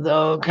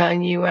 Although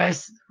Kanye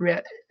West,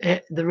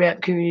 the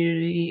rap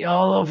community,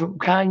 all over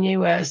Kanye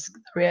West,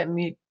 the rap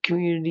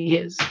community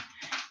has,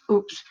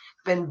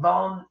 been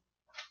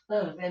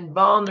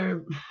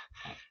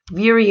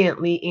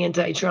virulently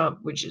anti-Trump,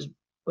 which is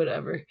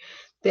whatever.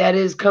 That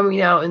is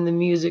coming out in the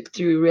music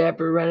through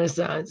rapper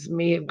Renaissance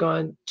may have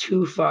gone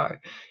too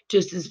far.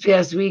 Just this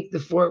past week, the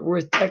Fort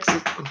Worth,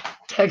 Texas,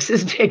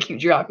 I keep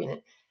dropping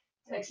it,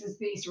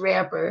 Texas-based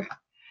rapper,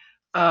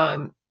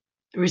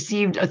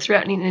 received a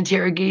threatening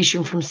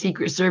interrogation from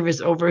Secret Service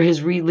over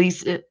his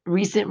recent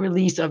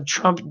release of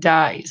Trump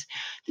Dies.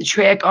 The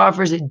track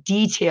offers a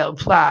detailed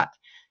plot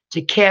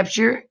to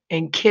capture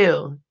and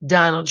kill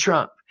Donald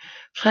Trump.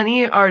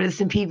 Plenty of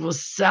artists and people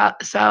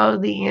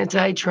solidly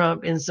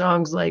anti-Trump in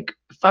songs like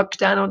Fuck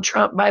Donald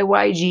Trump by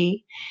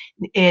YG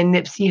and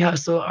Nipsey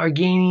Hussle are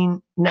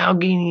now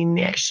gaining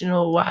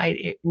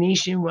nationwide.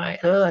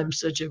 I'm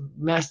such a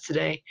mess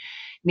today.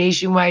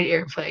 nationwide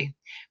airplay.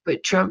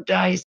 But Trump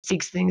dies,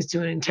 takes things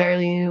to an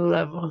entirely new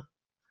level.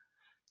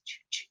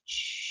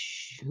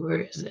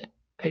 Where is it?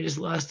 I just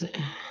lost it.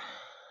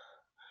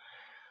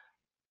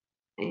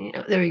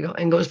 Yeah, there we go.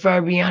 And goes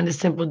far beyond a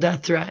simple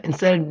death threat.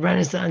 Instead,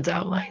 Renaissance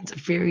outlines a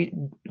fairly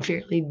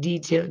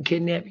detailed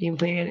kidnapping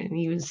plan and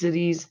even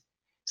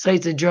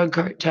cites a drug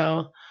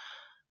cartel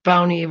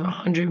bounty of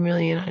 $100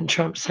 million on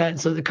Trump's head.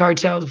 So the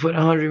cartels put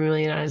 $100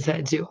 million on his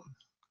head too.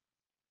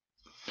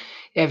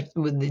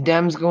 With the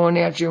Dems going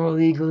after him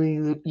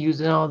illegally,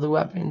 using all the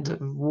weapons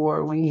of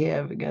war we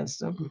have against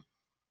them,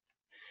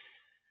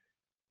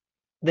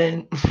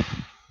 then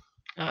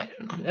I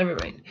don't know. Never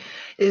mind.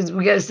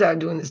 We got to start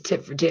doing this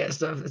tit for tat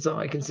stuff. That's all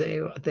I can say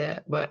about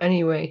that. But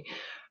anyway,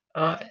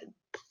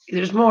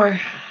 there's more.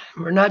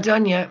 We're not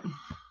done yet.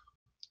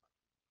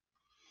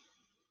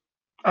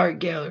 Art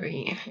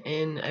gallery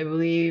in, I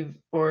believe,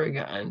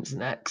 Oregon's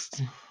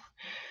next.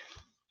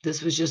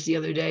 This was just the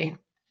other day.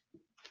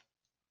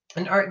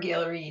 An art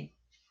gallery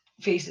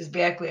faces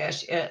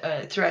backlash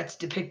at threats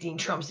depicting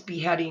Trump's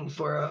beheading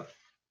for a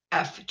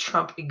F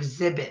Trump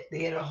exhibit.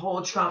 They had a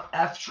whole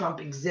F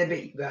Trump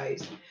exhibit, you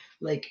guys.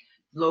 Like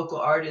local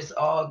artists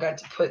all got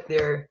to put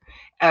their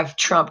F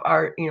Trump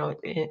art,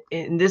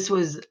 and this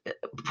was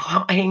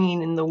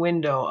hanging in the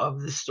window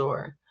of the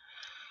store.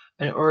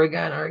 An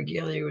Oregon art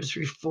gallery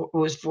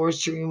was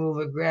forced to remove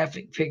a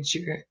graphic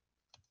picture,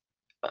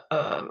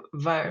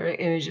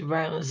 image of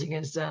violence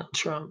against Donald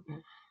Trump.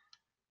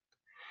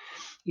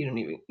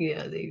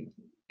 They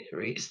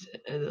erased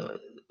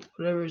it.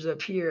 Whatever's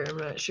up here, I'm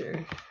not sure.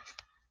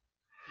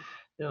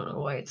 I don't know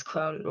why it's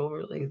clouded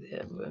over like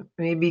that, but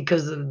maybe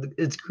because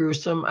it's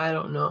gruesome. I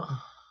don't know.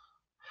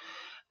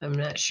 I'm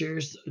not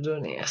sure, so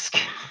don't ask.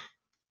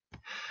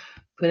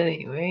 But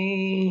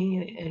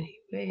anyway,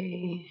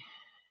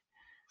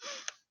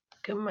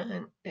 come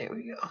on, there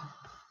we go.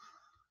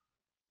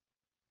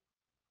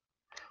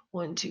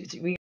 1, 2, 3.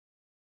 We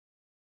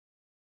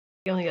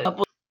only got a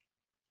couple.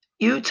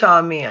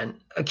 Utah man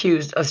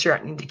accused of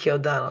threatening to kill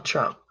Donald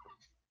Trump.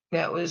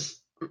 That was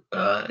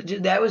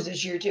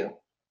this year too.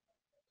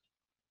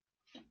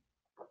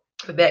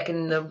 But back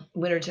in the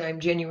wintertime,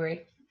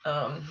 January.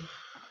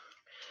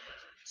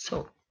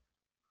 So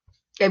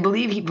I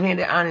believe he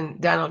planned it on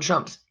Donald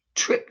Trump's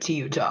trip to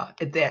Utah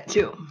at that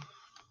too.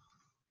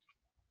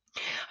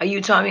 A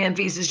Utah man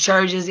faces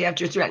charges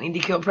after threatening to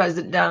kill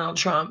President Donald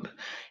Trump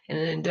in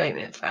an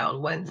indictment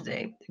filed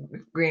Wednesday.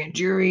 The grand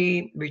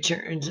jury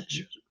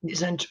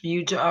Central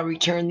Utah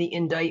returned the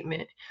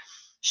indictment,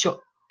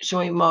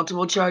 showing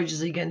multiple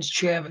charges against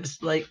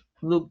Travis, like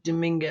Luke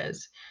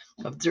Dominguez,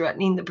 of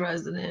threatening the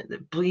president, the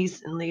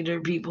police, and later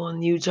people in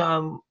the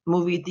Utah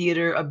movie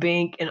theater, a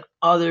bank, and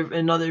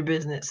another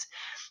business.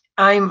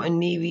 I'm a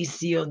Navy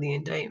SEAL, the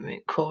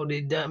indictment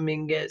quoted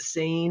Dominguez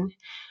saying.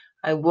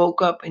 I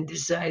woke up and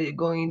decided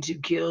going to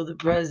kill the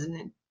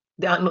president,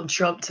 Donald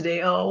Trump,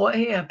 today. Oh, what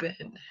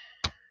happened?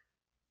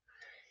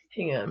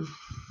 Hang on.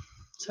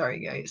 Sorry,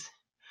 guys.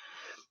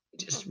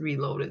 Just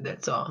reloaded,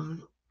 that's all.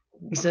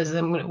 He says,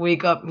 I'm going to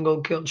wake up and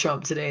go kill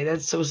Trump today.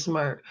 That's so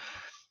smart.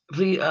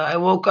 Please, I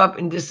woke up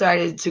and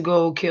decided to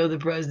go kill the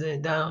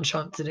president, Donald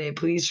Trump, today.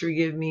 Please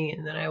forgive me,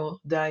 and then I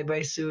will die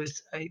by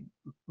suicide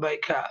by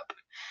cop.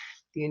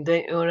 The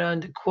indictment went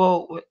on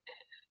to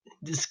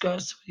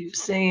discuss what he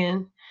was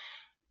saying.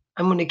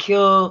 I'm going to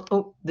kill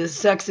the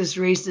sexist,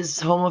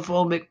 racist,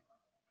 homophobic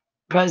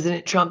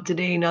President Trump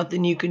today.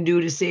 Nothing you can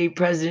do to save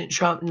President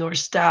Trump nor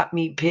stop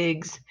me,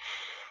 pigs.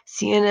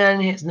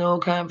 CNN has no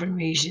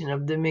confirmation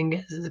of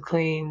Dominguez's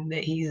claim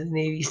that he's a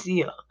Navy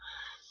SEAL.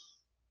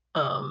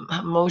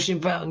 A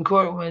motion filed in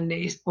court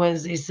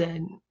Wednesday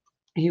said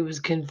he was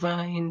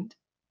confined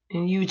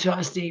in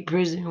Utah State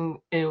Prison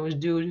and was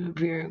due to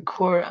appear in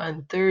court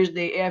on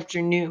Thursday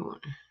afternoon.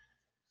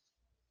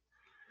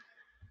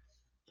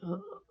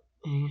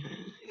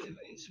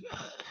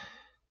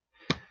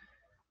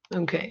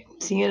 Okay,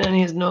 CNN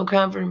has no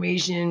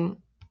confirmation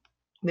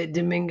that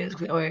Dominguez.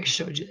 Oh, I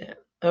showed you that.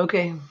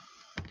 Okay.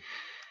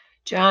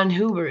 John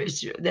Huber,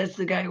 that's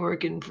the guy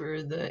working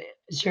for the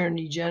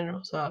Attorney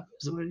General's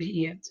office. What did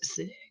he have to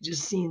say? I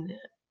just seen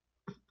that.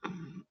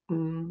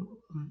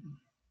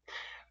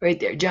 Right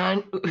there.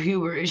 John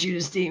Huber issued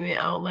a statement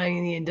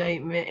outlining the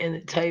indictment and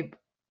the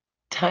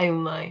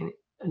timeline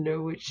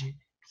under which.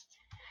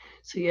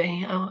 So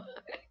yeah,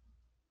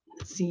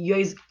 see, you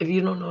guys, if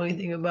you don't know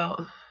anything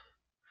about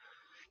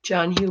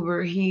John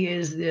Huber, he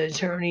is the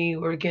attorney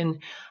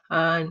working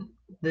on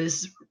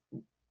this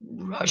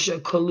Russia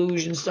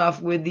collusion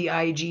stuff with the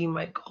IG,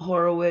 Michael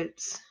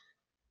Horowitz.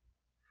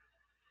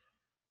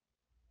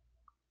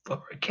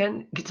 Former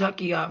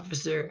Kentucky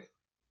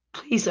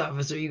police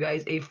officer, you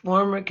guys, a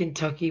former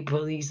Kentucky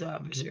police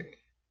officer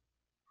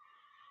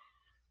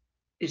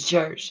is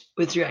charged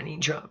with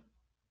threatening Trump.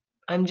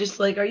 I'm just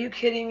like, are you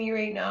kidding me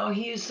right now?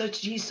 He's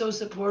so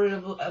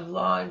supportive of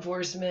law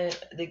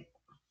enforcement.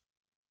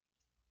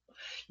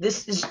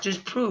 This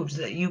just proves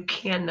that you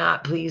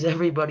cannot please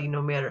everybody,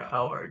 no matter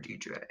how hard you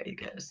try, I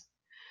guess.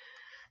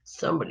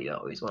 Somebody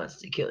always wants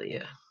to kill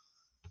you.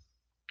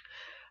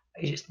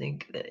 I just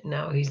think that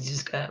now he's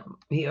just got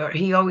he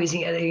always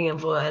had a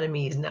handful of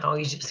enemies. Now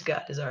he's just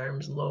got his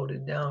arms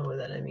loaded down with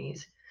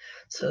enemies.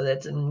 So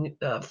that's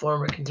a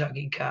former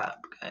Kentucky cop,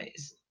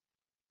 guys.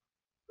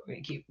 We're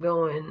gonna keep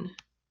going.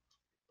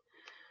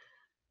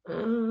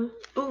 Oh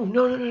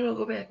no,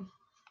 go back.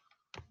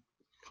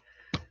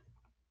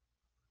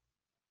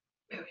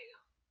 There we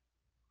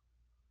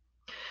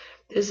go.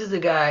 This is the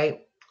guy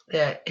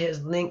that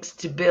has links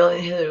to Bill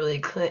and Hillary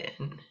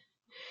Clinton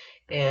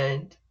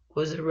and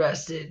was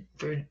arrested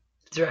for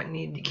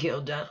threatening to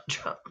kill Donald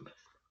Trump.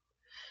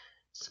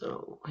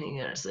 So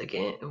hang on a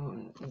second.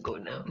 We'll go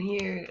down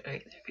here. All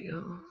right, there we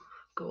go.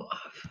 Go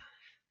off.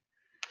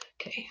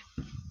 Okay.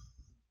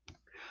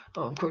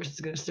 Oh, of course, it's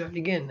going to start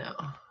again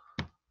now.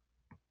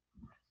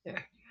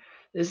 There.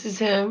 This is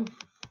him.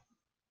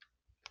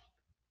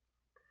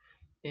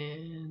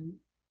 And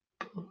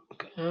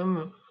come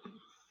on.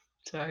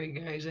 Sorry,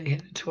 guys. I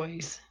hit it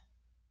twice.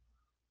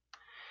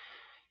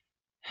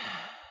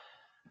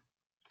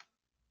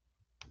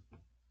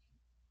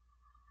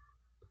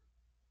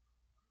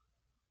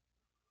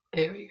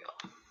 There we go.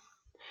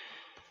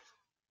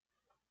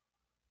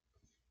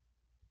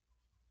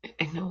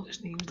 I know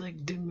his name's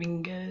like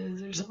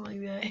Dominguez or something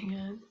like that. Hang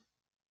on.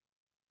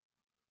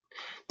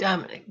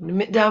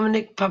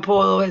 Dominic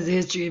Papolo has a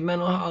history of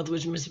mental health,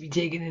 which must be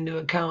taken into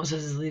account,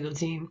 says his legal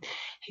team.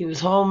 He was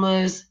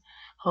homeless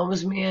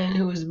man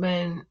who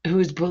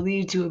is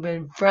believed to have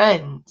been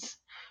friends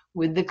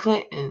with the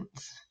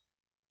Clintons.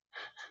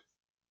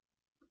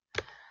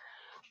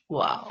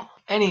 Wow.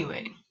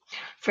 Anyway,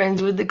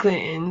 friends with the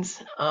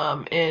Clintons,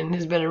 and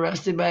has been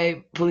arrested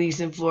by police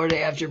in Florida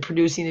after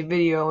producing a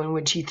video in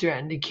which he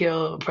threatened to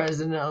kill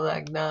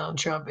President-elect Donald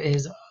Trump at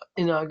his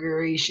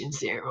inauguration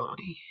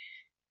ceremony.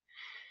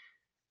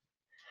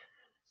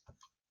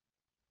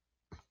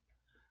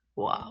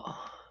 Wow.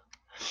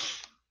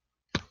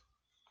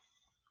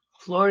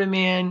 Florida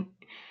man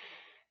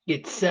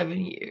gets 7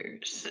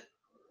 years.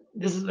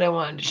 This is what I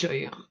wanted to show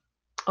you.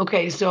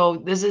 Okay, so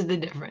this is the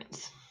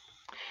difference.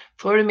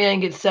 Florida man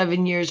gets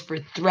 7 years for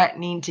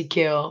threatening to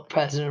kill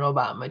President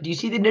Obama. Do you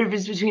see the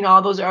difference between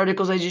all those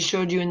articles I just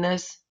showed you in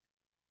this?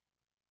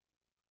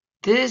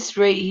 This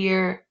right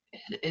here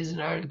is an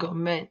article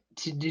meant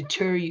to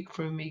deter you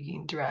from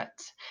making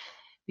threats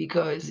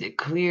because it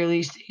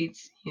clearly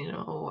states,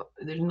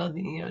 there's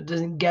nothing, it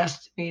doesn't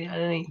guesstimate on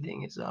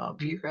anything. It's all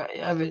pure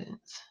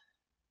evidence.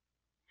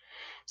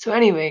 So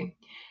anyway,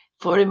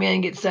 Florida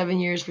man gets 7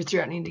 years for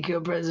threatening to kill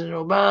President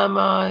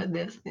Obama.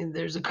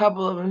 There's a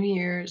couple of them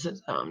here. It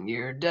says,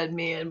 you're a dead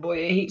man.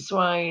 Boy, I hate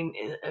swine.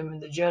 I'm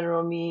the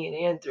general me and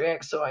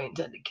anthrax, so I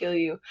intend to kill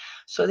you.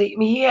 So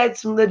he had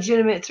some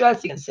legitimate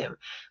threats against him.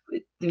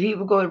 The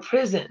people go to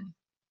prison,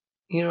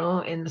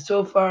 and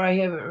so far I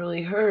haven't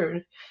really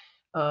heard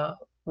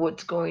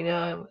what's going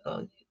on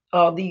with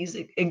all these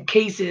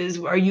cases.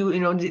 Are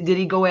did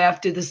he go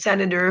after the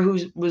senator who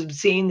was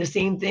saying the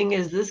same thing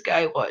as this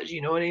guy was?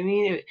 You know what I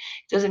mean? It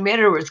doesn't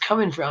matter where it's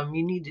coming from.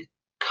 You need to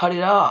cut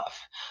it off,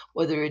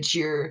 whether it's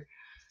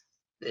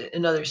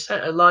another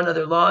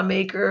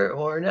lawmaker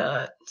or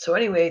not. So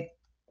anyway,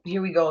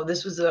 here we go.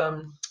 This was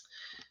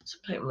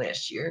sometime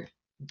last year.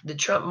 The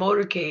Trump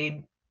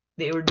motorcade.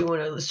 They were doing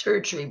a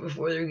search right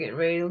before they were getting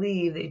ready to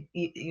leave.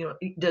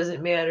 It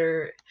doesn't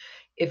matter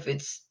if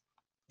it's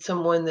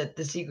someone that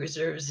the Secret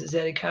Service has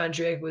had a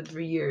contract with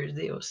for years,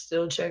 they will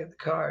still check the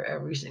car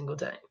every single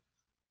time.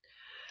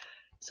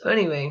 So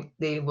anyway,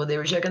 they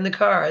were checking the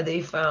car.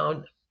 They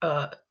found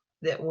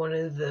that one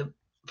of the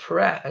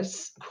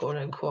press, quote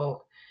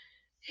unquote,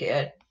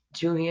 had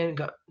 2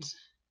 handguns.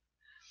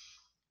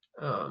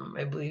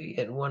 I believe he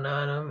had one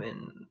on him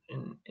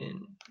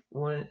and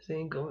one, I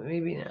think,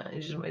 maybe not.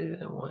 It just might have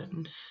been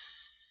one.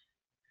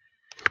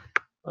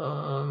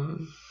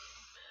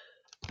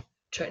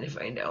 Trying to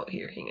find out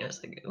here. Hang on a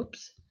second.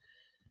 Oops.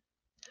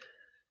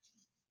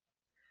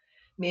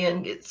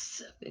 Man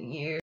gets 7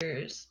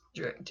 years.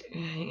 Director.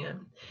 Hang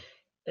on.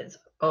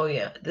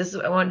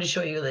 I wanted to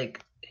show you, hang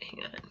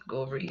on,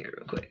 go over here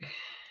real quick.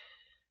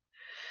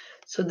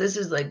 So this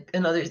is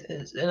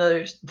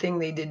another thing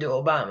they did to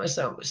Obama.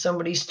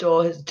 Somebody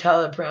stole his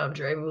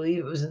teleprompter. I believe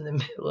it was in the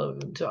middle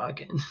of him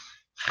talking.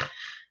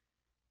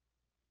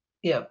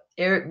 Yep.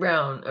 Eric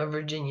Brown of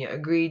Virginia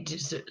agreed to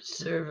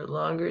serve a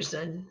longer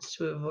sentence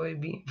to avoid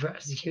being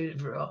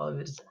prosecuted for all of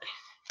his time.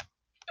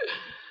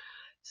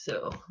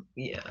 So,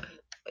 yeah.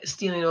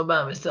 Stealing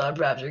Obama's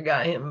teleprompter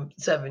got him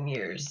 7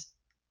 years.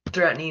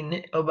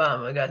 Threatening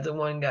Obama got the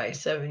one guy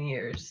 7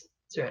 years.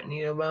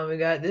 Threatening Obama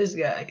got this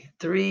guy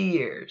 3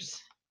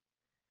 years.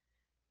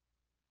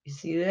 You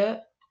see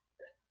that?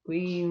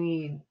 We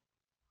need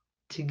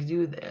to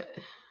do that.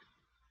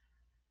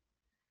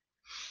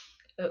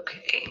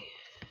 Okay.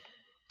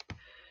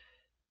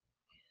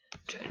 I'm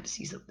trying to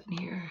see something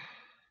here.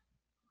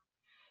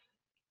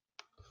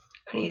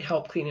 I need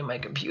help cleaning my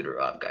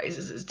computer up, guys.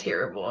 This is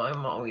terrible.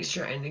 I'm always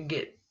trying to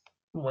get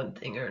one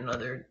thing or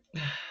another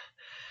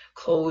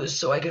closed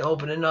so I can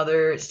open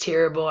another. It's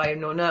terrible. I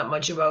know not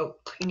much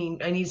about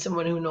cleaning. I need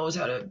someone who knows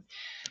how to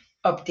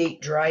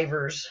update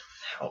drivers.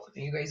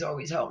 You guys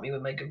always help me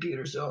with my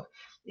computer. So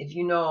if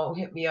you know,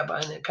 hit me up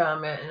on the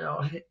comment,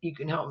 and you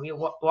can help me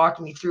walk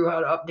me through how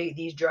to update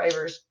these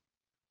drivers,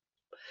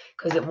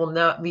 because it will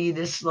not be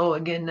this slow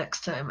again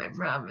next time, I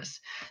promise.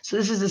 So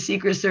this is a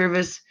Secret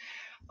Service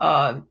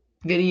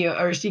video,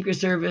 or Secret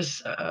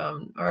Service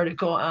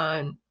article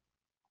on,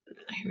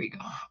 here we go,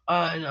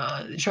 on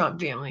the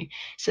Trump family.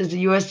 It says the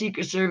U.S.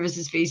 Secret Service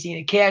is facing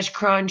a cash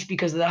crunch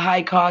because of the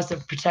high cost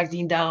of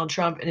protecting Donald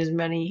Trump and his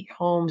many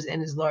homes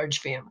and his large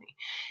family.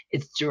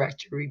 Its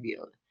director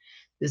revealed.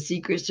 The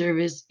Secret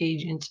Service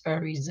agents are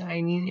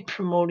resigning,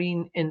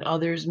 promoting, and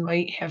others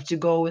might have to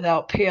go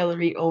without pay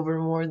over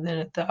more than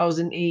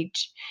 1,000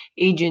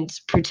 agents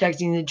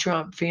protecting the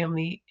Trump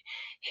family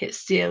hit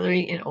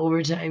salary and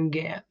overtime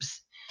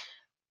gaps.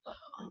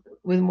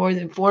 With more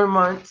than 4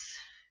 months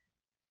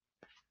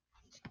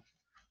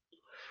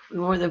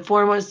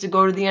to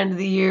go to the end of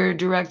the year,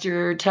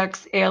 Director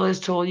Tex Alice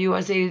told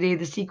USA Today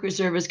the Secret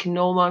Service can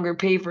no longer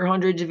pay for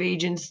hundreds of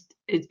agents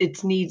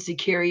it needs to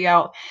carry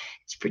out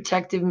its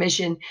protective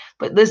mission.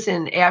 But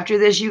listen, after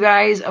this, you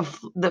guys,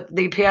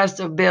 they passed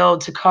a bill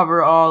to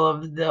cover all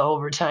of the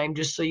overtime,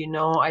 just so you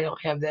know. I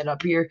don't have that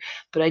up here,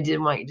 but I did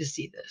want you to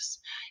see this.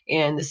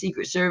 And the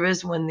Secret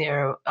Service, when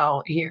they're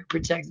out here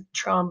protecting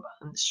Trump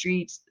on the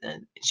streets,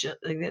 and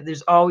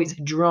there's always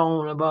a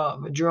drone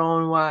above, a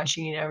drone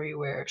watching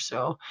everywhere.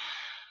 So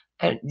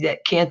think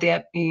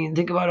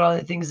about all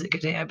the things that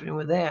could happen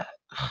with that.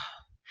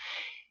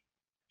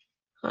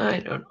 I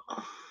don't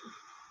know.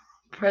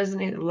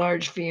 President of a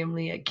large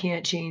family, I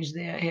can't change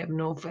that. I have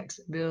no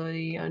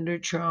flexibility. Under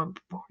Trump,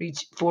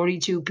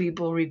 42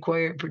 people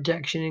require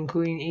protection,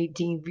 including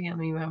 18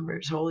 family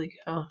members. Holy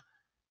cow.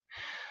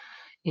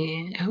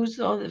 And who's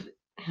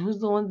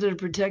the ones that are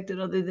protected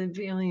other than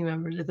family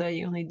members? I thought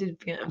you only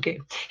did family. Okay.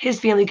 His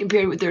family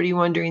compared with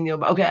 31 during the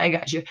Obama. Okay, I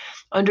got you.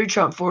 Under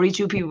Trump,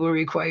 42 people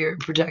require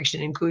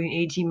protection, including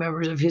 18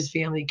 members of his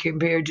family,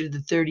 compared to the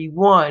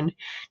 31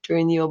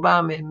 during the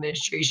Obama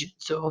administration.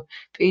 So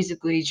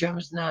basically,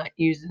 Trump's not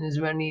using his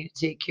money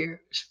to take care of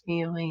his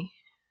family.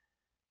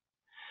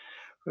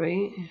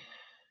 Right?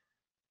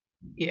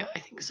 Yeah, I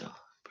think so.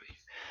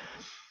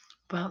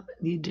 About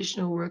the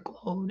additional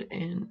workload,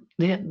 and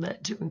that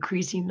led to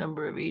increasing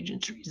number of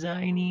agents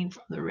resigning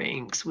from the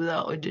ranks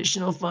without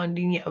additional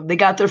funding. Yeah, they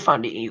got their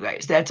funding, you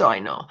guys. That's all I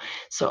know.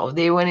 So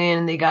they went in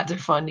and they got their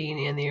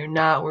funding, and they're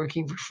not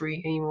working for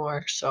free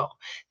anymore. So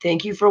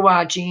thank you for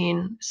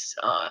watching.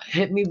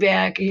 Hit me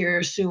back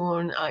here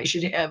soon. I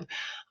should have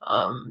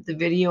the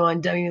video on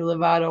Demi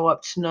Lovato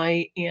up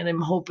tonight, and I'm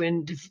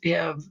hoping to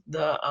have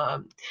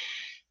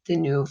the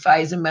new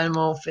FISA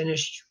memo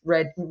finished.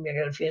 I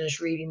gotta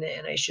finish reading it,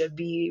 and I should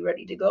be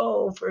ready to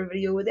go for a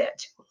video with that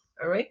too.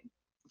 All right.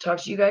 Talk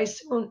to you guys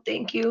soon.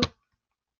 Thank you.